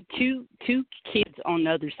 I have two kids on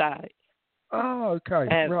the other side. Oh,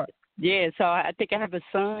 okay, right. Yeah, so I think I have a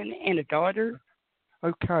son and a daughter.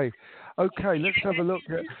 Okay, let's have a look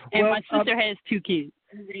at. And my sister has two kids.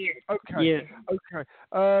 Okay, yeah. Okay.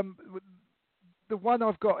 The one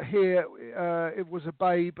I've got here, it was a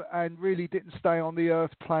babe and really didn't stay on the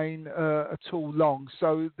earth plane at all long.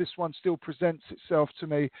 So this one still presents itself to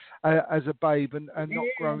me as a babe and not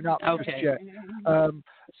grown up just yet. Okay.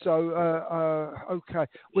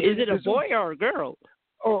 Well, is it a boy or a girl?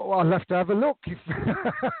 Oh, well, I'll have to have a look.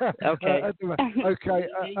 Okay. Okay.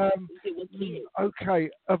 Okay.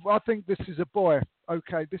 I think this is a boy.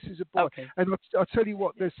 Okay, this is a boy. Okay. And I'll tell you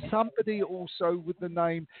what, there's somebody also with the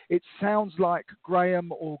name, it sounds like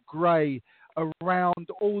Graham or Gray around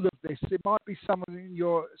all of this. It might be someone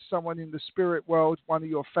in the spirit world, one of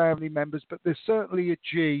your family members, but there's certainly a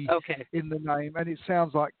G in the name, and it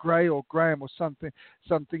sounds like Gray or Graham or something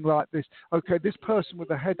like this. Okay, this person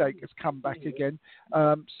with a headache has come back again,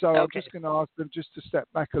 so I'm just going to ask them just to step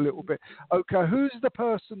back a little bit. Okay, who's the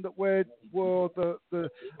person that wore the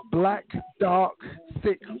black, dark,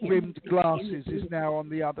 thick-rimmed glasses is now on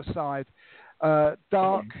the other side?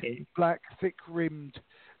 Dark, black, thick-rimmed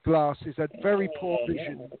glasses, had very poor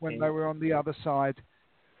vision when they were on the other side.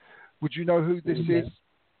 Would you know who this is?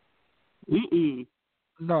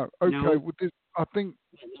 No. Okay. No. Well, I think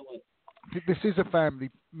this is a family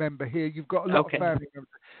member here. You've got a lot of family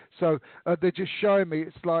members. So they're just showing me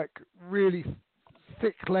it's like really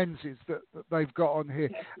thick lenses that they've got on here,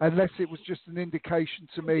 unless it was just an indication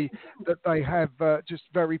to me that they have just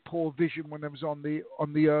very poor vision when they was on the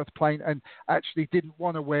earth plane and actually didn't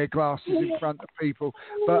want to wear glasses in front of people,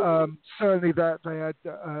 but certainly that they had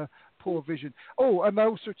poor vision. Oh, and they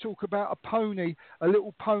also talk about a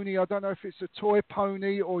little pony. I don't know if it's a toy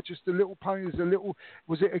pony or just a little pony.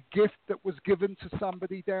 Was it a gift that was given to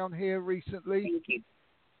somebody down here recently?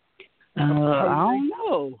 I don't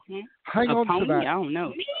know. Hang on to that. I don't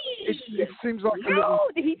know. It seems like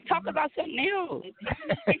he's talking about something else.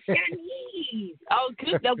 It's Chinese. Oh,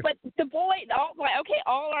 good. No, but the boy,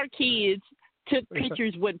 all our kids took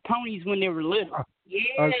pictures with ponies when they were little.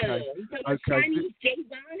 Okay. Chinese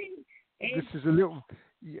this is a little.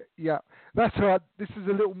 Yeah, that's right. This is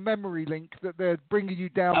a little memory link that they're bringing you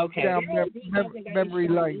down memory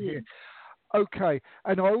lane here. Okay,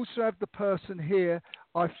 and I also have the person here.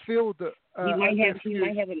 I feel that he might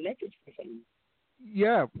have a message for him.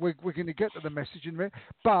 Yeah, we're going to get to the message in a minute.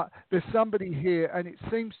 But there's somebody here, and it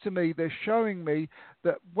seems to me they're showing me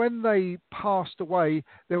that when they passed away,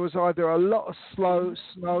 there was either a lot of snow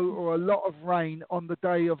or a lot of rain on the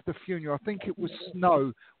day of the funeral. I think it was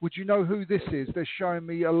snow. Would you know who this is? They're showing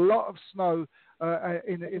me a lot of snow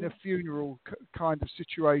in a funeral kind of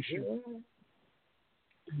situation.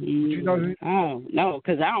 Would you know who? Oh no,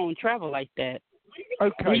 because I don't travel like that.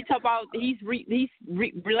 Okay. He's about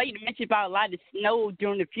related to mention about a lot of snow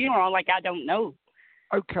during the funeral. Like I don't know.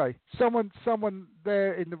 Okay. Someone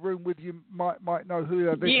there in the room with you might know who they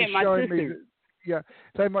are. Yeah, my showing sister. me that, yeah,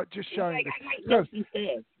 they might just showing Like, me. I might know some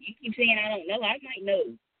stuff. You keep saying I don't know. I might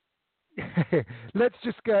know. Let's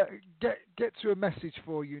just get to a message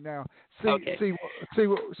for you now.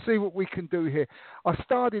 See what we can do here. I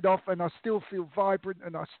started off and I still feel vibrant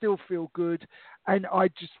and I still feel good, and I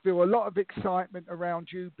just feel a lot of excitement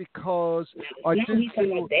around you because I do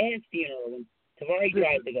feel Dad's funeral.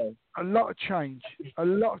 a lot of change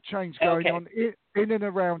going on in and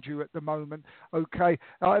around you at the moment. Okay,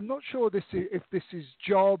 I'm not sure if this is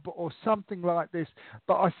job or something like this,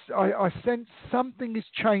 but I sense something is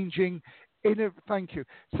changing. Thank you.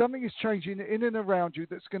 Something is changing in and around you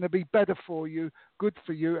that's going to be better for you, good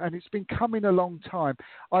for you, and it's been coming a long time.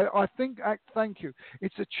 I think. Thank you.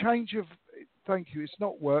 It's a change of. Thank you. It's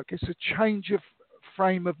not work. It's a change of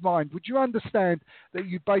frame of mind. Would you understand that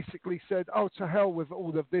you basically said, "Oh, to hell with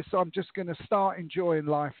all of this. I'm just going to start enjoying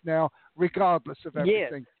life now, regardless of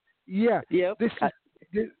everything." Yeah. Yep.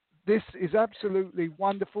 This is absolutely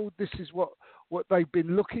wonderful. This is what they've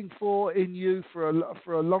been looking for in you for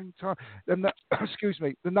a long time. And excuse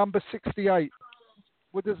me, the number 68.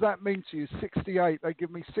 What does that mean to you? 68. They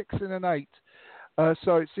give me 6 and an 8.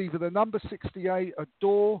 So it's either the number 68, a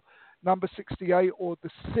door, number 68, or the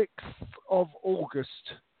 6th of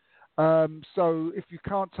August. So if you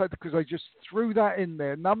can't take it, because I just threw that in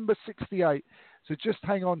there, number 68. So just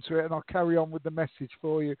hang on to it, and I'll carry on with the message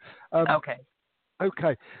for you. Okay.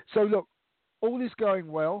 Okay. So look, all is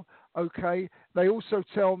going well. Okay. They also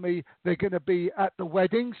tell me they're going to be at the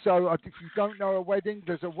wedding. So if you don't know a wedding,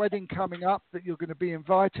 there's a wedding coming up that you're going to be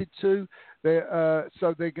invited to.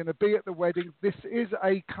 So they're going to be at the wedding. This is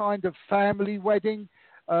a kind of family wedding.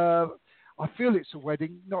 I feel it's a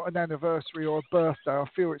wedding, not an anniversary or a birthday. I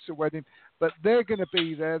feel it's a wedding, but they're going to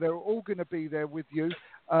be there. They're all going to be there with you.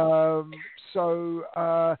 Okay,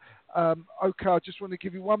 I just want to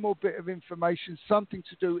give you one more bit of information, something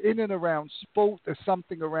to do in and around sport. There's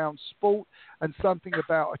something around sport and something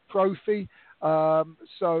about a trophy.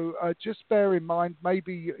 So just bear in mind,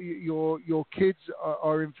 maybe your kids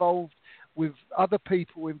are involved with other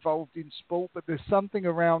people involved in sport, but there's something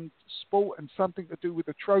around sport and something to do with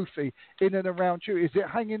a trophy in and around you. Is it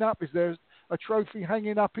hanging up? Is there a trophy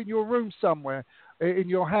hanging up in your room somewhere, in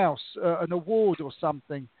your house, an award or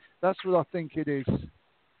something? That's what I think it is.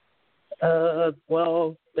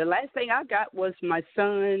 Well, the last thing I got was my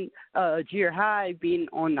son, junior high, being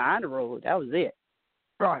on the honor roll. That was it.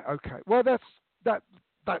 Right. Okay. Well, that's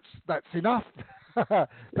enough.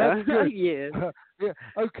 That's good. Yeah. Yeah.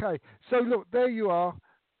 Okay. So look, there you are.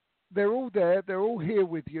 They're all there. They're all here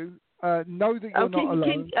with you. Know that you're not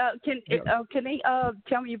alone. Can they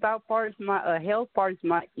tell me about part of my health, part of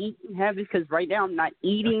my eating habits? Because right now I'm not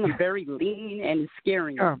eating. I'm very lean and it's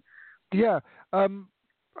scaring me. Yeah. I'm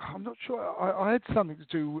not sure. I had something to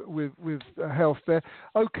do with health there.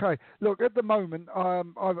 Okay. Look, at the moment,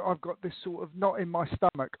 I've got this sort of knot in my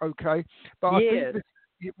stomach. Okay, but I think this.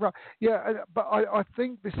 Right. Yeah, but I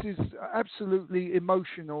think this is absolutely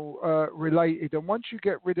emotional related. And once you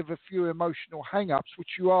get rid of a few emotional hang-ups,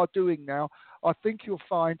 which you are doing now, I think you'll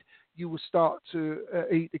find you will start to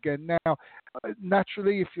eat again. Now,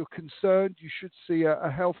 naturally, if you're concerned, you should see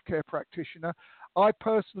a healthcare practitioner. I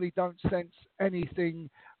personally don't sense anything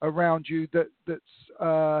around you that's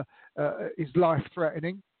is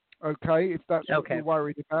life-threatening. Okay, if that's what you're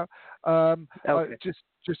worried about, just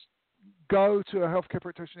go to a healthcare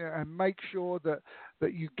practitioner and make sure that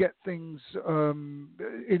you get things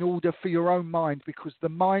in order for your own mind, because the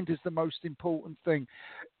mind is the most important thing.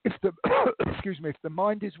 If the if the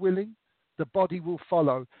mind is willing, the body will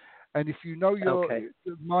follow. And if you know your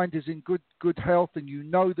mind is in good health and you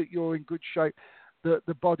know that you're in good shape,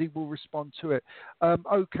 the body will respond to it.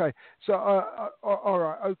 Okay. So all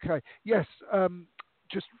right. Okay. Yes.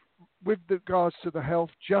 Just with regards to the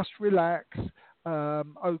health, just relax.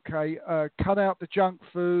 Cut out the junk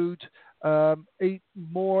food, eat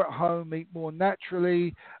more at home, eat more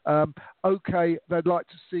naturally. They'd like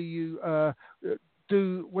to see you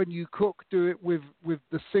do, when you cook, do it with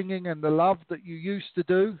the singing and the love that you used to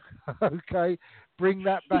do. Okay, bring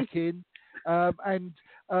that back in.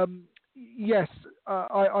 yes,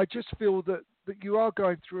 I just feel that you are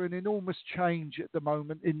going through an enormous change at the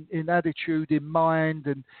moment in attitude, in mind,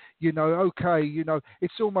 and okay,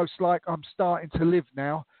 it's almost like I'm starting to live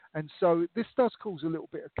now, and so this does cause a little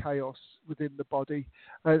bit of chaos within the body,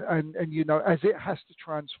 and as it has to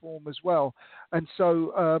transform as well, and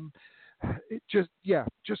so it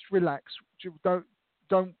just relax,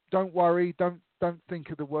 don't worry, don't think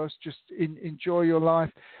of the worst, just enjoy your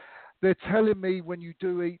life. They're telling me when you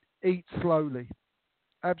do eat slowly.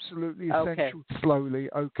 Absolutely essential, Okay. slowly,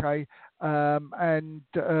 okay? And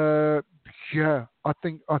yeah, I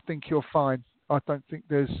think you're fine. I don't think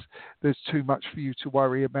there's too much for you to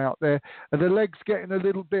worry about there. Are the legs getting a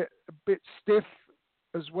bit stiff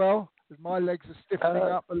as well? As my legs are stiffening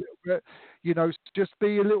up a little bit, just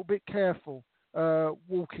be a little bit careful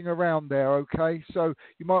walking around there, okay? So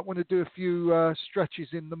you might want to do a few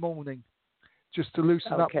stretches in the morning just to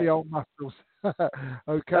loosen up the old muscles.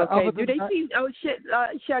 Okay. Okay. Do they see? Oh, should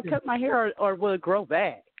I cut my hair or will it grow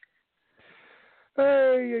back?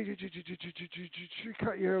 Hey,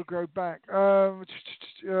 cut your hair, grow back.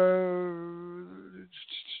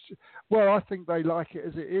 Well, I think they like it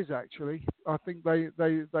as it is. Actually, I think they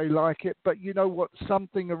like it. But you know what?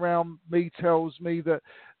 Something around me tells me that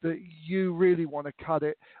you really want to cut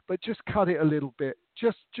it, but just cut it a little bit.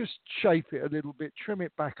 Just shape it a little bit, trim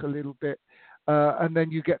it back a little bit, and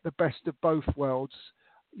then you get the best of both worlds.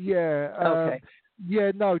 Yeah. Okay.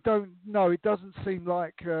 Yeah, no, don't. No, it doesn't seem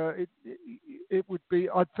like it would be.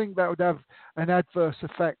 I think that would have an adverse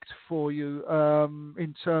effect for you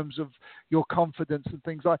in terms of your confidence and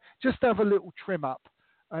things like. Just have a little trim up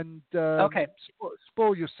and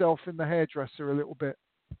spoil yourself in the hairdresser a little bit.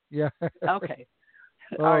 Yeah. Okay.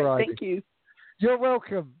 All right. right. Thank you. You're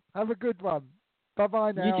welcome. Have a good one. Bye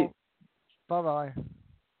bye now. You too. Bye bye.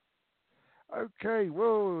 Okay,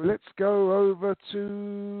 well, let's go over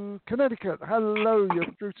to Connecticut. Hello,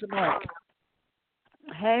 you're through to Mike.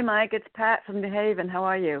 Hey, Mike, it's Pat from New Haven. How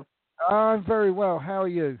are you? I'm very well. How are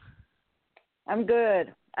you? I'm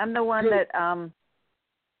good. I'm the one that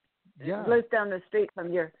lives down the street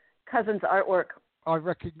from your cousin's artwork. I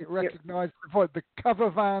recognize the cover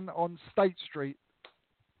van on State Street.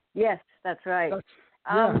 Yes, that's right.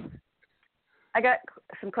 I got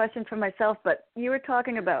some questions for myself, but you were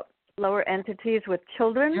talking about lower entities with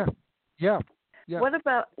children. Yeah. What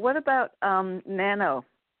about nano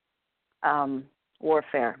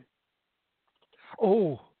warfare?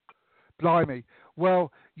 Oh, blimey.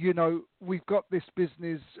 Well, we've got this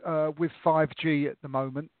business with 5G at the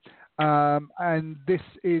moment, and this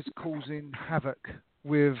is causing havoc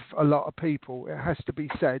with a lot of people. It has to be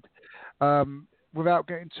said. Without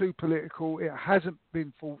getting too political, it hasn't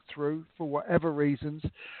been thought through for whatever reasons,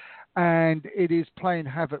 and it is playing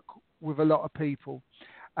havoc with a lot of people.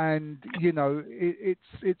 And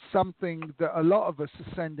it's something that a lot of us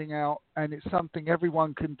are sending out, and it's something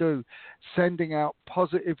everyone can do, sending out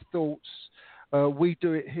positive thoughts. We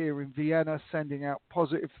do it here in Vienna, sending out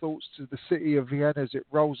positive thoughts to the city of Vienna as it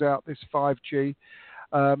rolls out this 5G.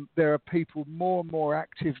 There are people more and more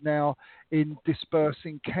active now in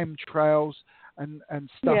dispersing chemtrails and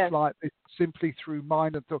stuff like this, simply through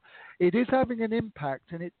mind and thought. It is having an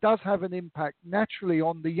impact, and it does have an impact naturally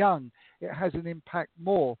on the young. It has an impact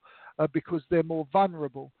more because they're more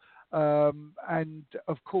vulnerable, and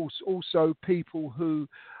of course also people who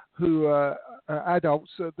are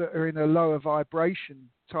adults that are in a lower vibration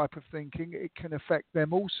type of thinking. It can affect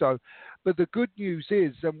them also. But the good news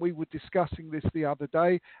is, and we were discussing this the other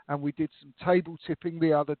day, and we did some table tipping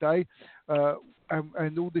the other day,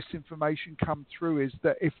 and all this information come through, is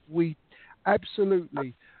that if we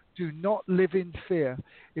absolutely do not live in fear,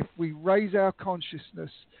 if we raise our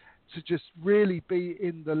consciousness to just really be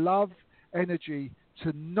in the love energy,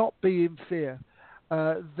 to not be in fear,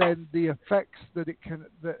 then the effects that it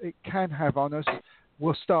can have on us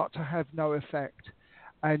will start to have no effect.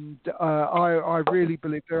 And I really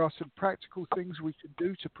believe there are some practical things we can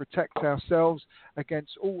do to protect ourselves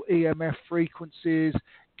against all EMF frequencies,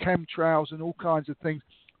 chemtrails, and all kinds of things.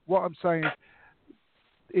 What I'm saying is,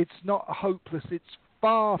 it's not hopeless. It's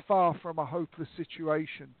far, far from a hopeless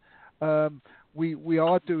situation. We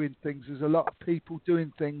are doing things. There's a lot of people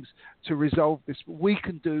doing things to resolve this. What we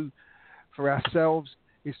can do for ourselves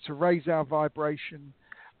is to raise our vibration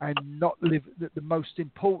and not live. The most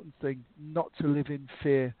important thing, not to live in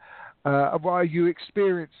fear. Are you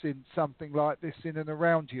experiencing something like this in and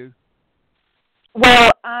around you?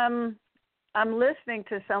 Well, I'm listening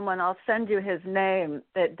to someone. I'll send you his name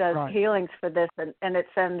that does healings for this, and it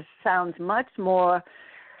sounds much more,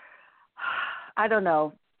 I don't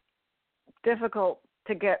know, difficult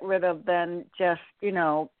to get rid of than just,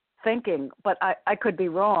 thinking, but I could be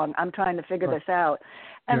wrong. I'm trying to figure this out.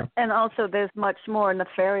 And also there's much more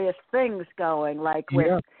nefarious things going, like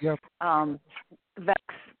with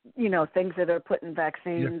things that are put in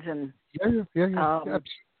vaccines and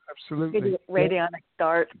absolutely radionic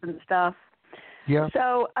darts and stuff. Yeah.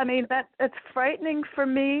 So I mean it's frightening for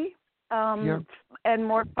me, and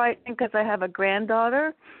more frightening because I have a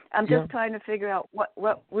granddaughter. I'm just trying to figure out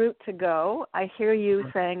what route to go. I hear you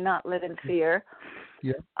saying not live in fear.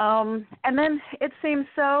 Yeah. And then it seems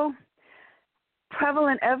so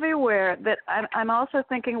prevalent everywhere that I'm also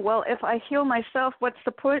thinking, well, if I heal myself, what's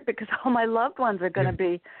the point? Because all my loved ones are going to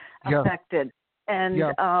be affected. And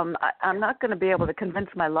I'm not going to be able to convince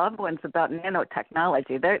my loved ones about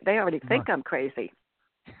nanotechnology. They already think I'm crazy.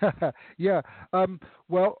 Well,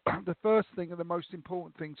 the first thing and the most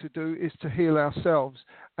important thing to do is to heal ourselves.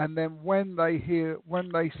 And then when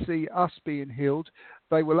they see us being healed,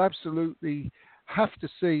 they will absolutely have to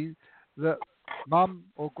see that mum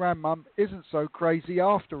or grandmum isn't so crazy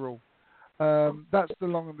after all. That's the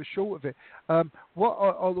long and the short of it. What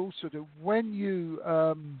I'll also do when you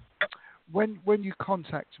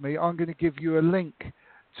contact me, I'm going to give you a link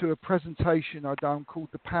to a presentation I've done called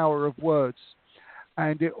The Power of Words,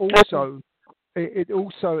 and it also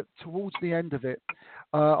towards the end of it,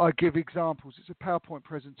 I give examples. It's a PowerPoint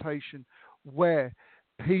presentation where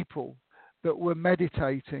people that were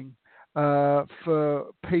meditating for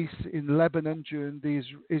peace in Lebanon during the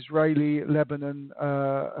Israeli-Lebanon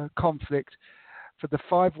conflict. For the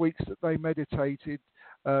 5 weeks that they meditated,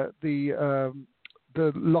 the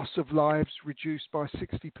loss of lives reduced by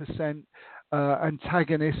 60%,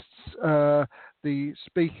 antagonists, the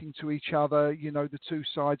speaking to each other, the two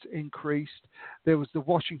sides increased. There was the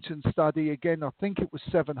Washington study, again, I think it was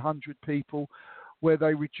 700 people, where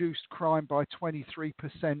they reduced crime by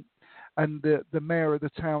 23%. And the mayor of the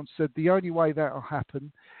town said the only way that will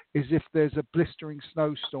happen is if there's a blistering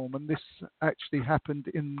snowstorm. And this actually happened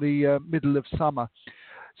in the middle of summer.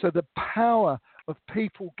 So the power of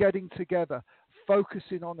people getting together,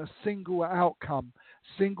 focusing on a single outcome,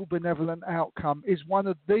 single benevolent outcome, is one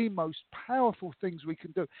of the most powerful things we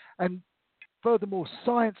can do. And furthermore,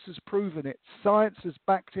 science has proven it. Science has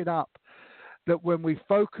backed it up, that when we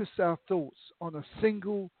focus our thoughts on a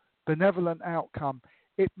single benevolent outcome,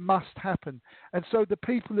 it must happen. And so the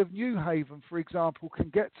people of New Haven, for example, can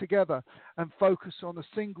get together and focus on a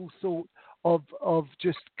single thought of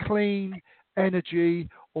just clean energy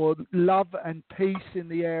or love and peace in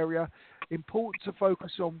the area. Important to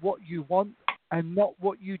focus on what you want and not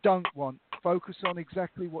what you don't want. Focus on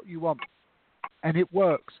exactly what you want. And it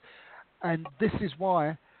works. And this is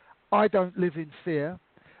why I don't live in fear.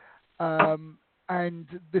 And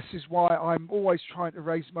this is why I'm always trying to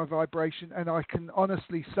raise my vibration. And I can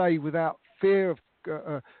honestly say, without fear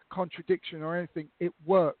of contradiction or anything, it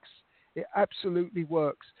works. It absolutely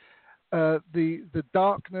works. The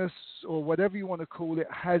darkness, or whatever you want to call it,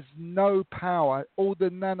 has no power. All the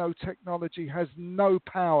nanotechnology has no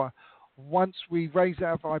power once we raise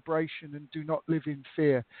our vibration and do not live in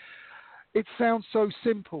fear. It sounds so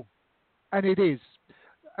simple, and it is.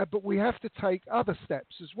 But we have to take other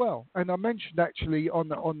steps as well. And I mentioned actually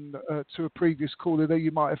to a previous caller there,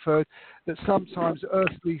 you might have heard, that sometimes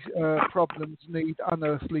earthly problems need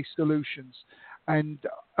unearthly solutions. And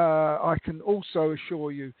I can also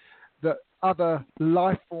assure you that other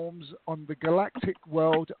life forms on the galactic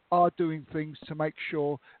world are doing things to make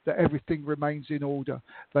sure that everything remains in order.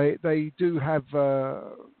 They do have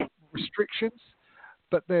restrictions,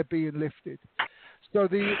 but they're being lifted. So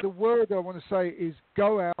the word I want to say is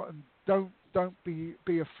go out and don't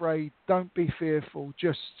be afraid. Don't be fearful.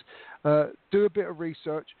 Just do a bit of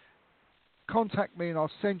research. Contact me and I'll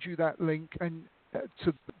send you that link and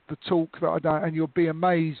to the talk that I done, and you'll be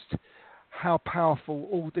amazed how powerful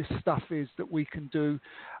all this stuff is that we can do.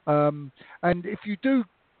 And if you do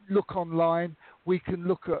look online, we can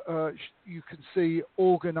look at, you can see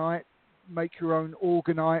Organite, make your own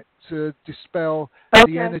Organite to dispel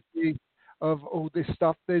the energy of all this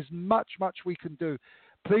stuff. There's much we can do.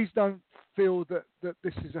 Please don't feel that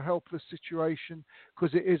this is a helpless situation,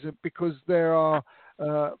 because it isn't, because there are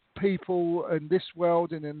people in this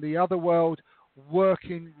world and in the other world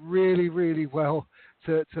working really well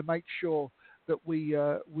to make sure that we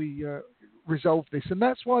resolve this. And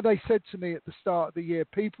that's why they said to me at the start of the year,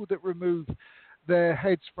 people that remove their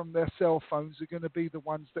heads from their cell phones are going to be the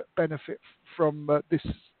ones that benefit from this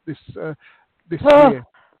year.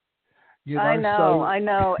 You know, I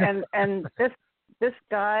know. And this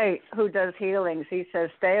guy who does healings, he says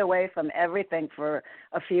stay away from everything for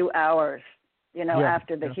a few hours,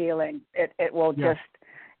 after the healing. It will just,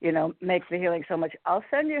 makes the healing so much. I'll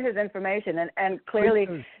send you his information, and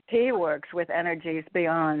clearly he works with energies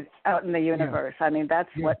beyond out in the universe. I mean, that's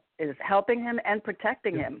what is helping him and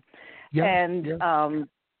protecting him. And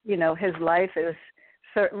his life is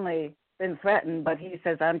certainly been threatened, but he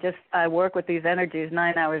says, I work with these energies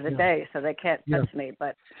 9 hours a day, so they can't touch me.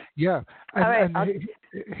 But and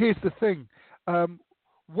here's the thing: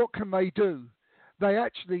 what can they do?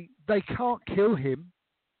 They can't kill him.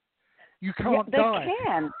 You can't die. They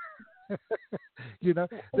can.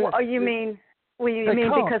 You mean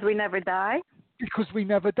because we never die? Because we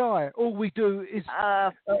never die. All we do is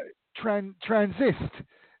transist,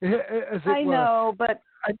 as it were. I know, but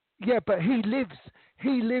but he lives.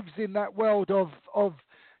 He lives in that world of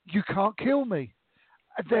you can't kill me.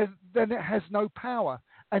 Then it has no power,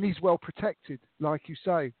 and he's well protected, like you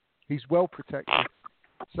say. He's well protected.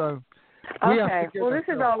 So. Okay. Well, this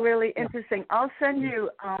is all really interesting. I'll send you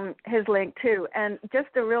his link too. And just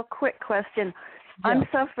a real quick question: I'm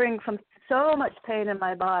suffering from so much pain in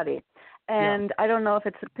my body, and I don't know if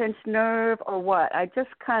it's a pinched nerve or what. I just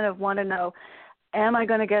kind of want to know: am I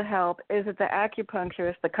going to get help? Is it the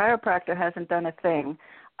acupuncturist? The chiropractor hasn't done a thing.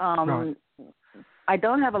 I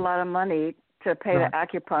don't have a lot of money to pay the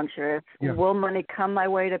acupuncturist. Will money come my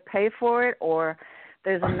way to pay for it, or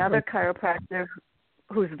there's another chiropractor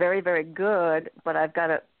who's very, very good, but I've got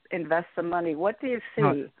to invest some money? What do you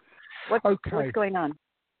see? What's going on?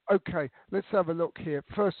 Okay, let's have a look here.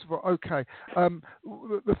 First of all,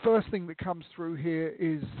 the first thing that comes through here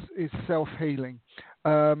is self-healing.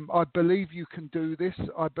 I believe you can do this.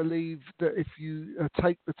 I believe that if you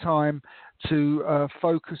take the time to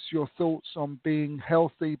focus your thoughts on being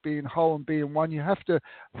healthy, being whole, and being one, you have to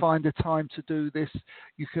find a time to do this.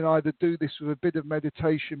 You can either do this with a bit of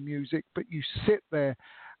meditation music, but you sit there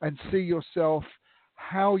and see yourself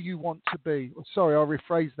how you want to be. Sorry, I'll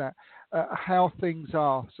rephrase that. How things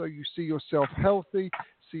are. So you see yourself healthy,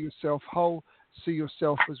 see yourself whole, see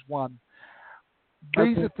yourself as one.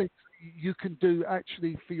 These are things you can do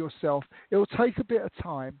actually for yourself. It'll take a bit of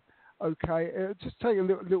time, okay? It'll just take a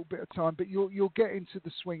little bit of time, but you'll get into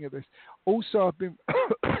the swing of this. Also, I've been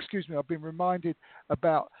I've been reminded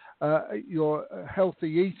about your healthy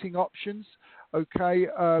eating options. Okay,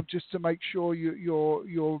 just to make sure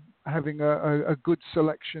you're having a good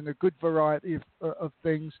selection, a good variety of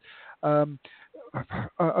things.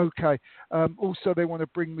 Okay. Also, they want to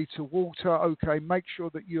bring me to water. Okay, make sure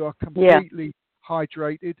that you are completely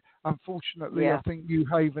hydrated. Unfortunately, I think New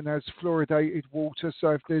Haven has fluoridated water,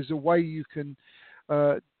 so if there's a way you can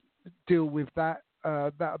deal with that,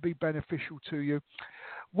 that would be beneficial to you.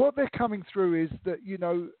 What they're coming through is that, you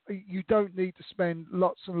don't need to spend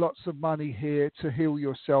lots and lots of money here to heal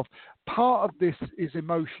yourself. Part of this is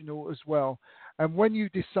emotional as well. And when you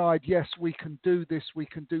decide, yes, we can do this, we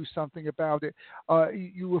can do something about it,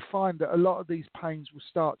 you will find that a lot of these pains will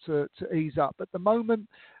start to ease up. At the moment,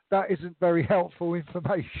 that isn't very helpful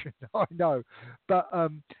information, I know. But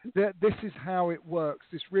this is how it works.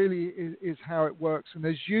 This really is how it works. And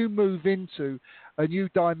as you move into a new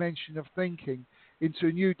dimension of thinking, into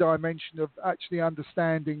a new dimension of actually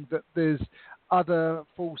understanding that there's other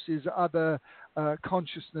forces, other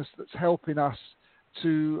consciousness that's helping us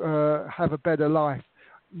to have a better life.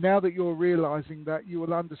 Now that you're realizing that, you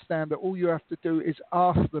will understand that all you have to do is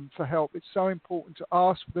ask them for help. It's so important to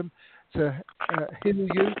ask them to heal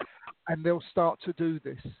you, and they'll start to do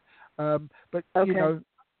this. But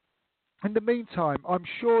in the meantime, I'm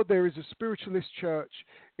sure there is a spiritualist church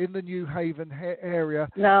in the New Haven area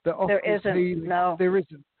that offers healing. No, there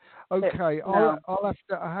isn't. Okay, No. I'll have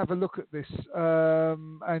to have a look at this,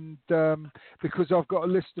 and because I've got a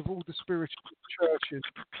list of all the spiritual churches,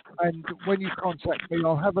 and when you contact me,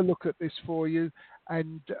 I'll have a look at this for you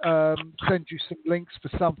and send you some links for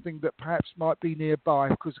something that perhaps might be nearby,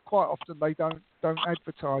 because quite often they don't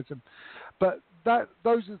advertise them. But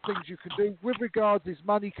those are the things you can do. With regards, is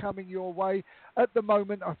money coming your way? At the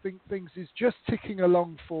moment, I think things is just ticking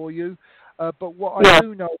along for you. But what I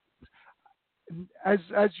do know, as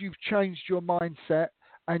you've changed your mindset,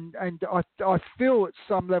 and I feel at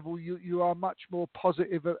some level you are much more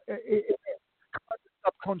positive at a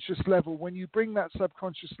subconscious level. When you bring that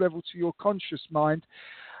subconscious level to your conscious mind,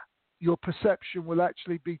 your perception will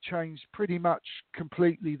actually be changed pretty much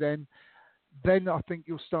completely. Then I think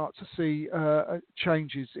you'll start to see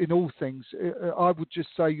changes in all things. I would just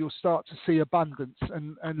say you'll start to see abundance,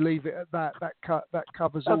 and leave it at that. That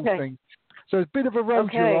covers all things. So it's a bit of a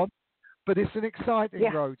road you're on, but it's an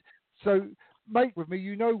exciting road. So make with me,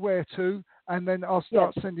 you know where to, and then I'll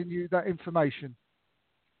start sending you that information.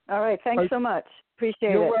 All right. Thanks so much. Appreciate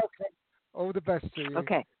it. You're welcome. All the best to you.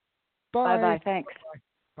 Okay. Bye. Bye-bye. Thanks.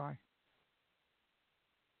 Bye. Bye.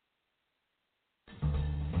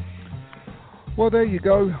 Well, there you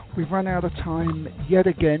go. We've run out of time yet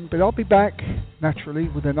again, but I'll be back, naturally,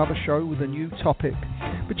 with another show with a new topic.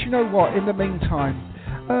 But you know what? In the meantime,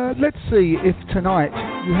 let's see if tonight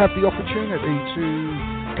you have the opportunity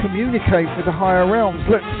to communicate with the higher realms.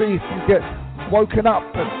 Let's see if you get woken up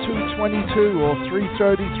at 2:22 or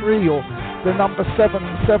 3:33, or the number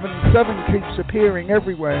 777 keeps appearing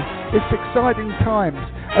everywhere. It's exciting times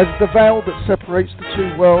as the veil that separates the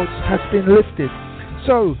two worlds has been lifted.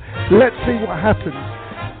 So, let's see what happens.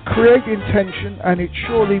 Create intention and it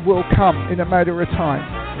surely will come in a matter of time.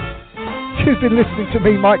 You've been listening to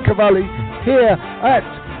me, Mike Cavalli, here at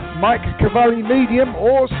Mike Cavalli Medium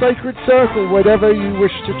or Sacred Circle, whatever you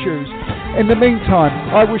wish to choose. In the meantime,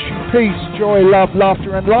 I wish you peace, joy, love,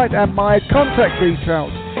 laughter and light, and my contact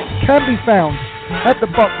details can be found at the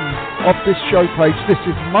bottom of this show page. This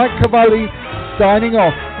is Mike Cavalli signing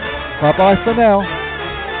off. Bye-bye for now.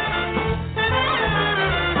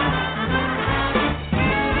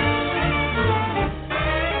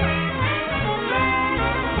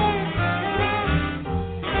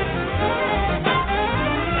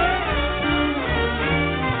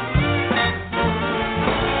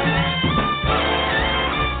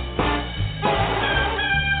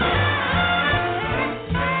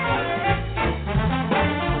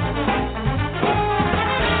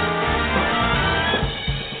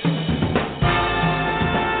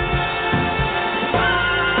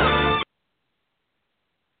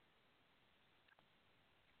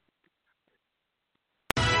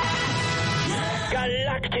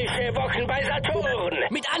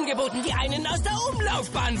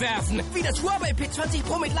 Wie das Huawei P20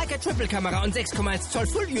 Pro mit Leica Triple Kamera und 6,1 Zoll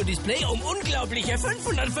Full View Display um unglaubliche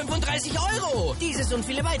 535 €. Dieses und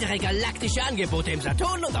viele weitere galaktische Angebote im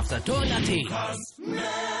Saturn und auf Saturn.at.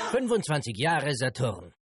 25 Jahre Saturn.